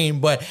screen,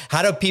 but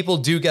how do people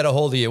get a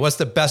hold of you? What's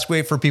the best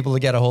way for people to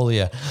get a hold of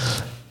you?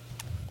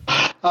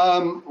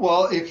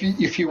 Well,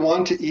 if you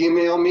want to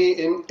email me,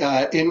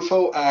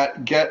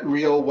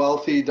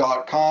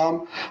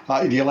 info@getrealwealthy.com.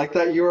 Do you like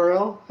that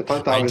URL? I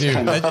thought that was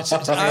kind of...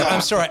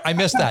 I'm sorry, I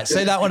missed that.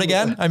 Say that one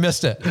again. I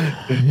missed it.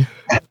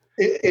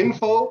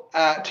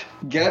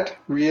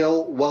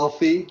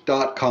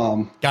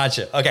 info@getrealwealthy.com.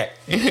 Gotcha. Okay.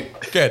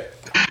 Good.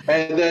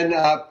 And then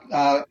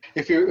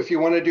if you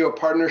want to do a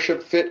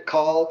partnership fit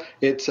call,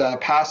 it's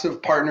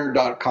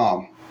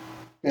passivepartner.com.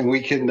 And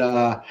we can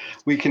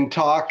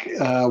talk.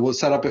 We'll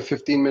set up a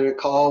 15-minute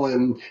call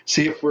and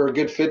see if we're a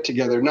good fit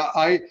together. Now,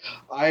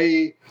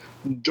 I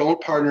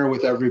don't partner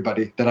with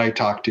everybody that I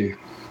talk to.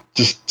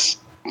 It's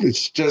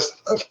just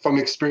from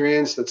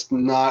experience. It's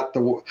not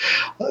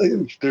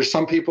there's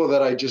some people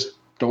that I just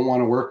don't want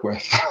to work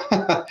with.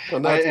 I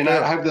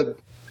have the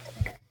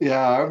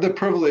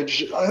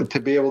privilege to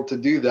be able to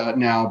do that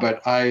now,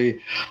 but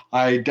I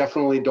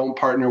definitely don't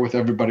partner with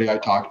everybody I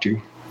talk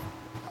to.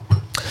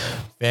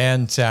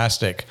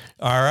 Fantastic.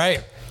 All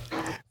right.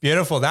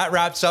 Beautiful. That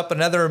wraps up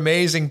another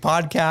amazing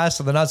podcast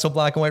of the Not So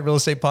Black and White Real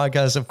Estate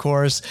Podcast, of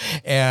course.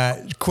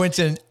 And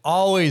Quentin,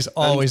 always a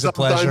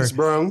pleasure. Sometimes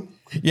brown.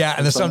 Yeah,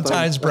 and the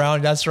sometimes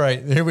brown. That's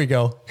right. Here we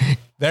go.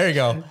 There you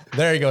go.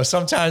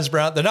 Sometimes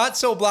brown. The Not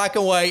So Black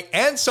and White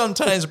and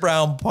Sometimes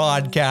Brown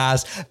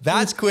podcast.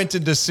 That's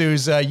Quentin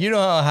D'Souza. You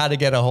know how to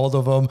get a hold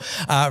of him.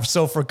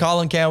 So for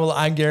Colin Campbell,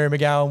 I'm Gary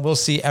McGowan. We'll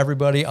see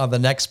everybody on the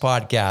next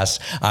podcast.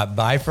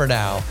 Bye for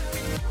now.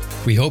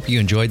 We hope you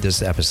enjoyed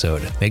this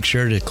episode. Make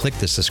sure to click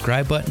the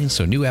subscribe button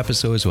so new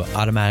episodes will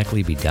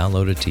automatically be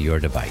downloaded to your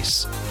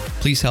device.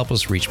 Please help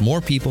us reach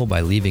more people by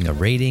leaving a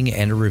rating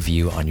and a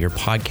review on your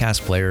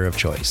podcast player of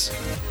choice.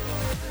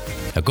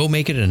 Now go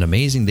make it an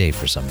amazing day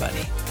for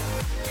somebody.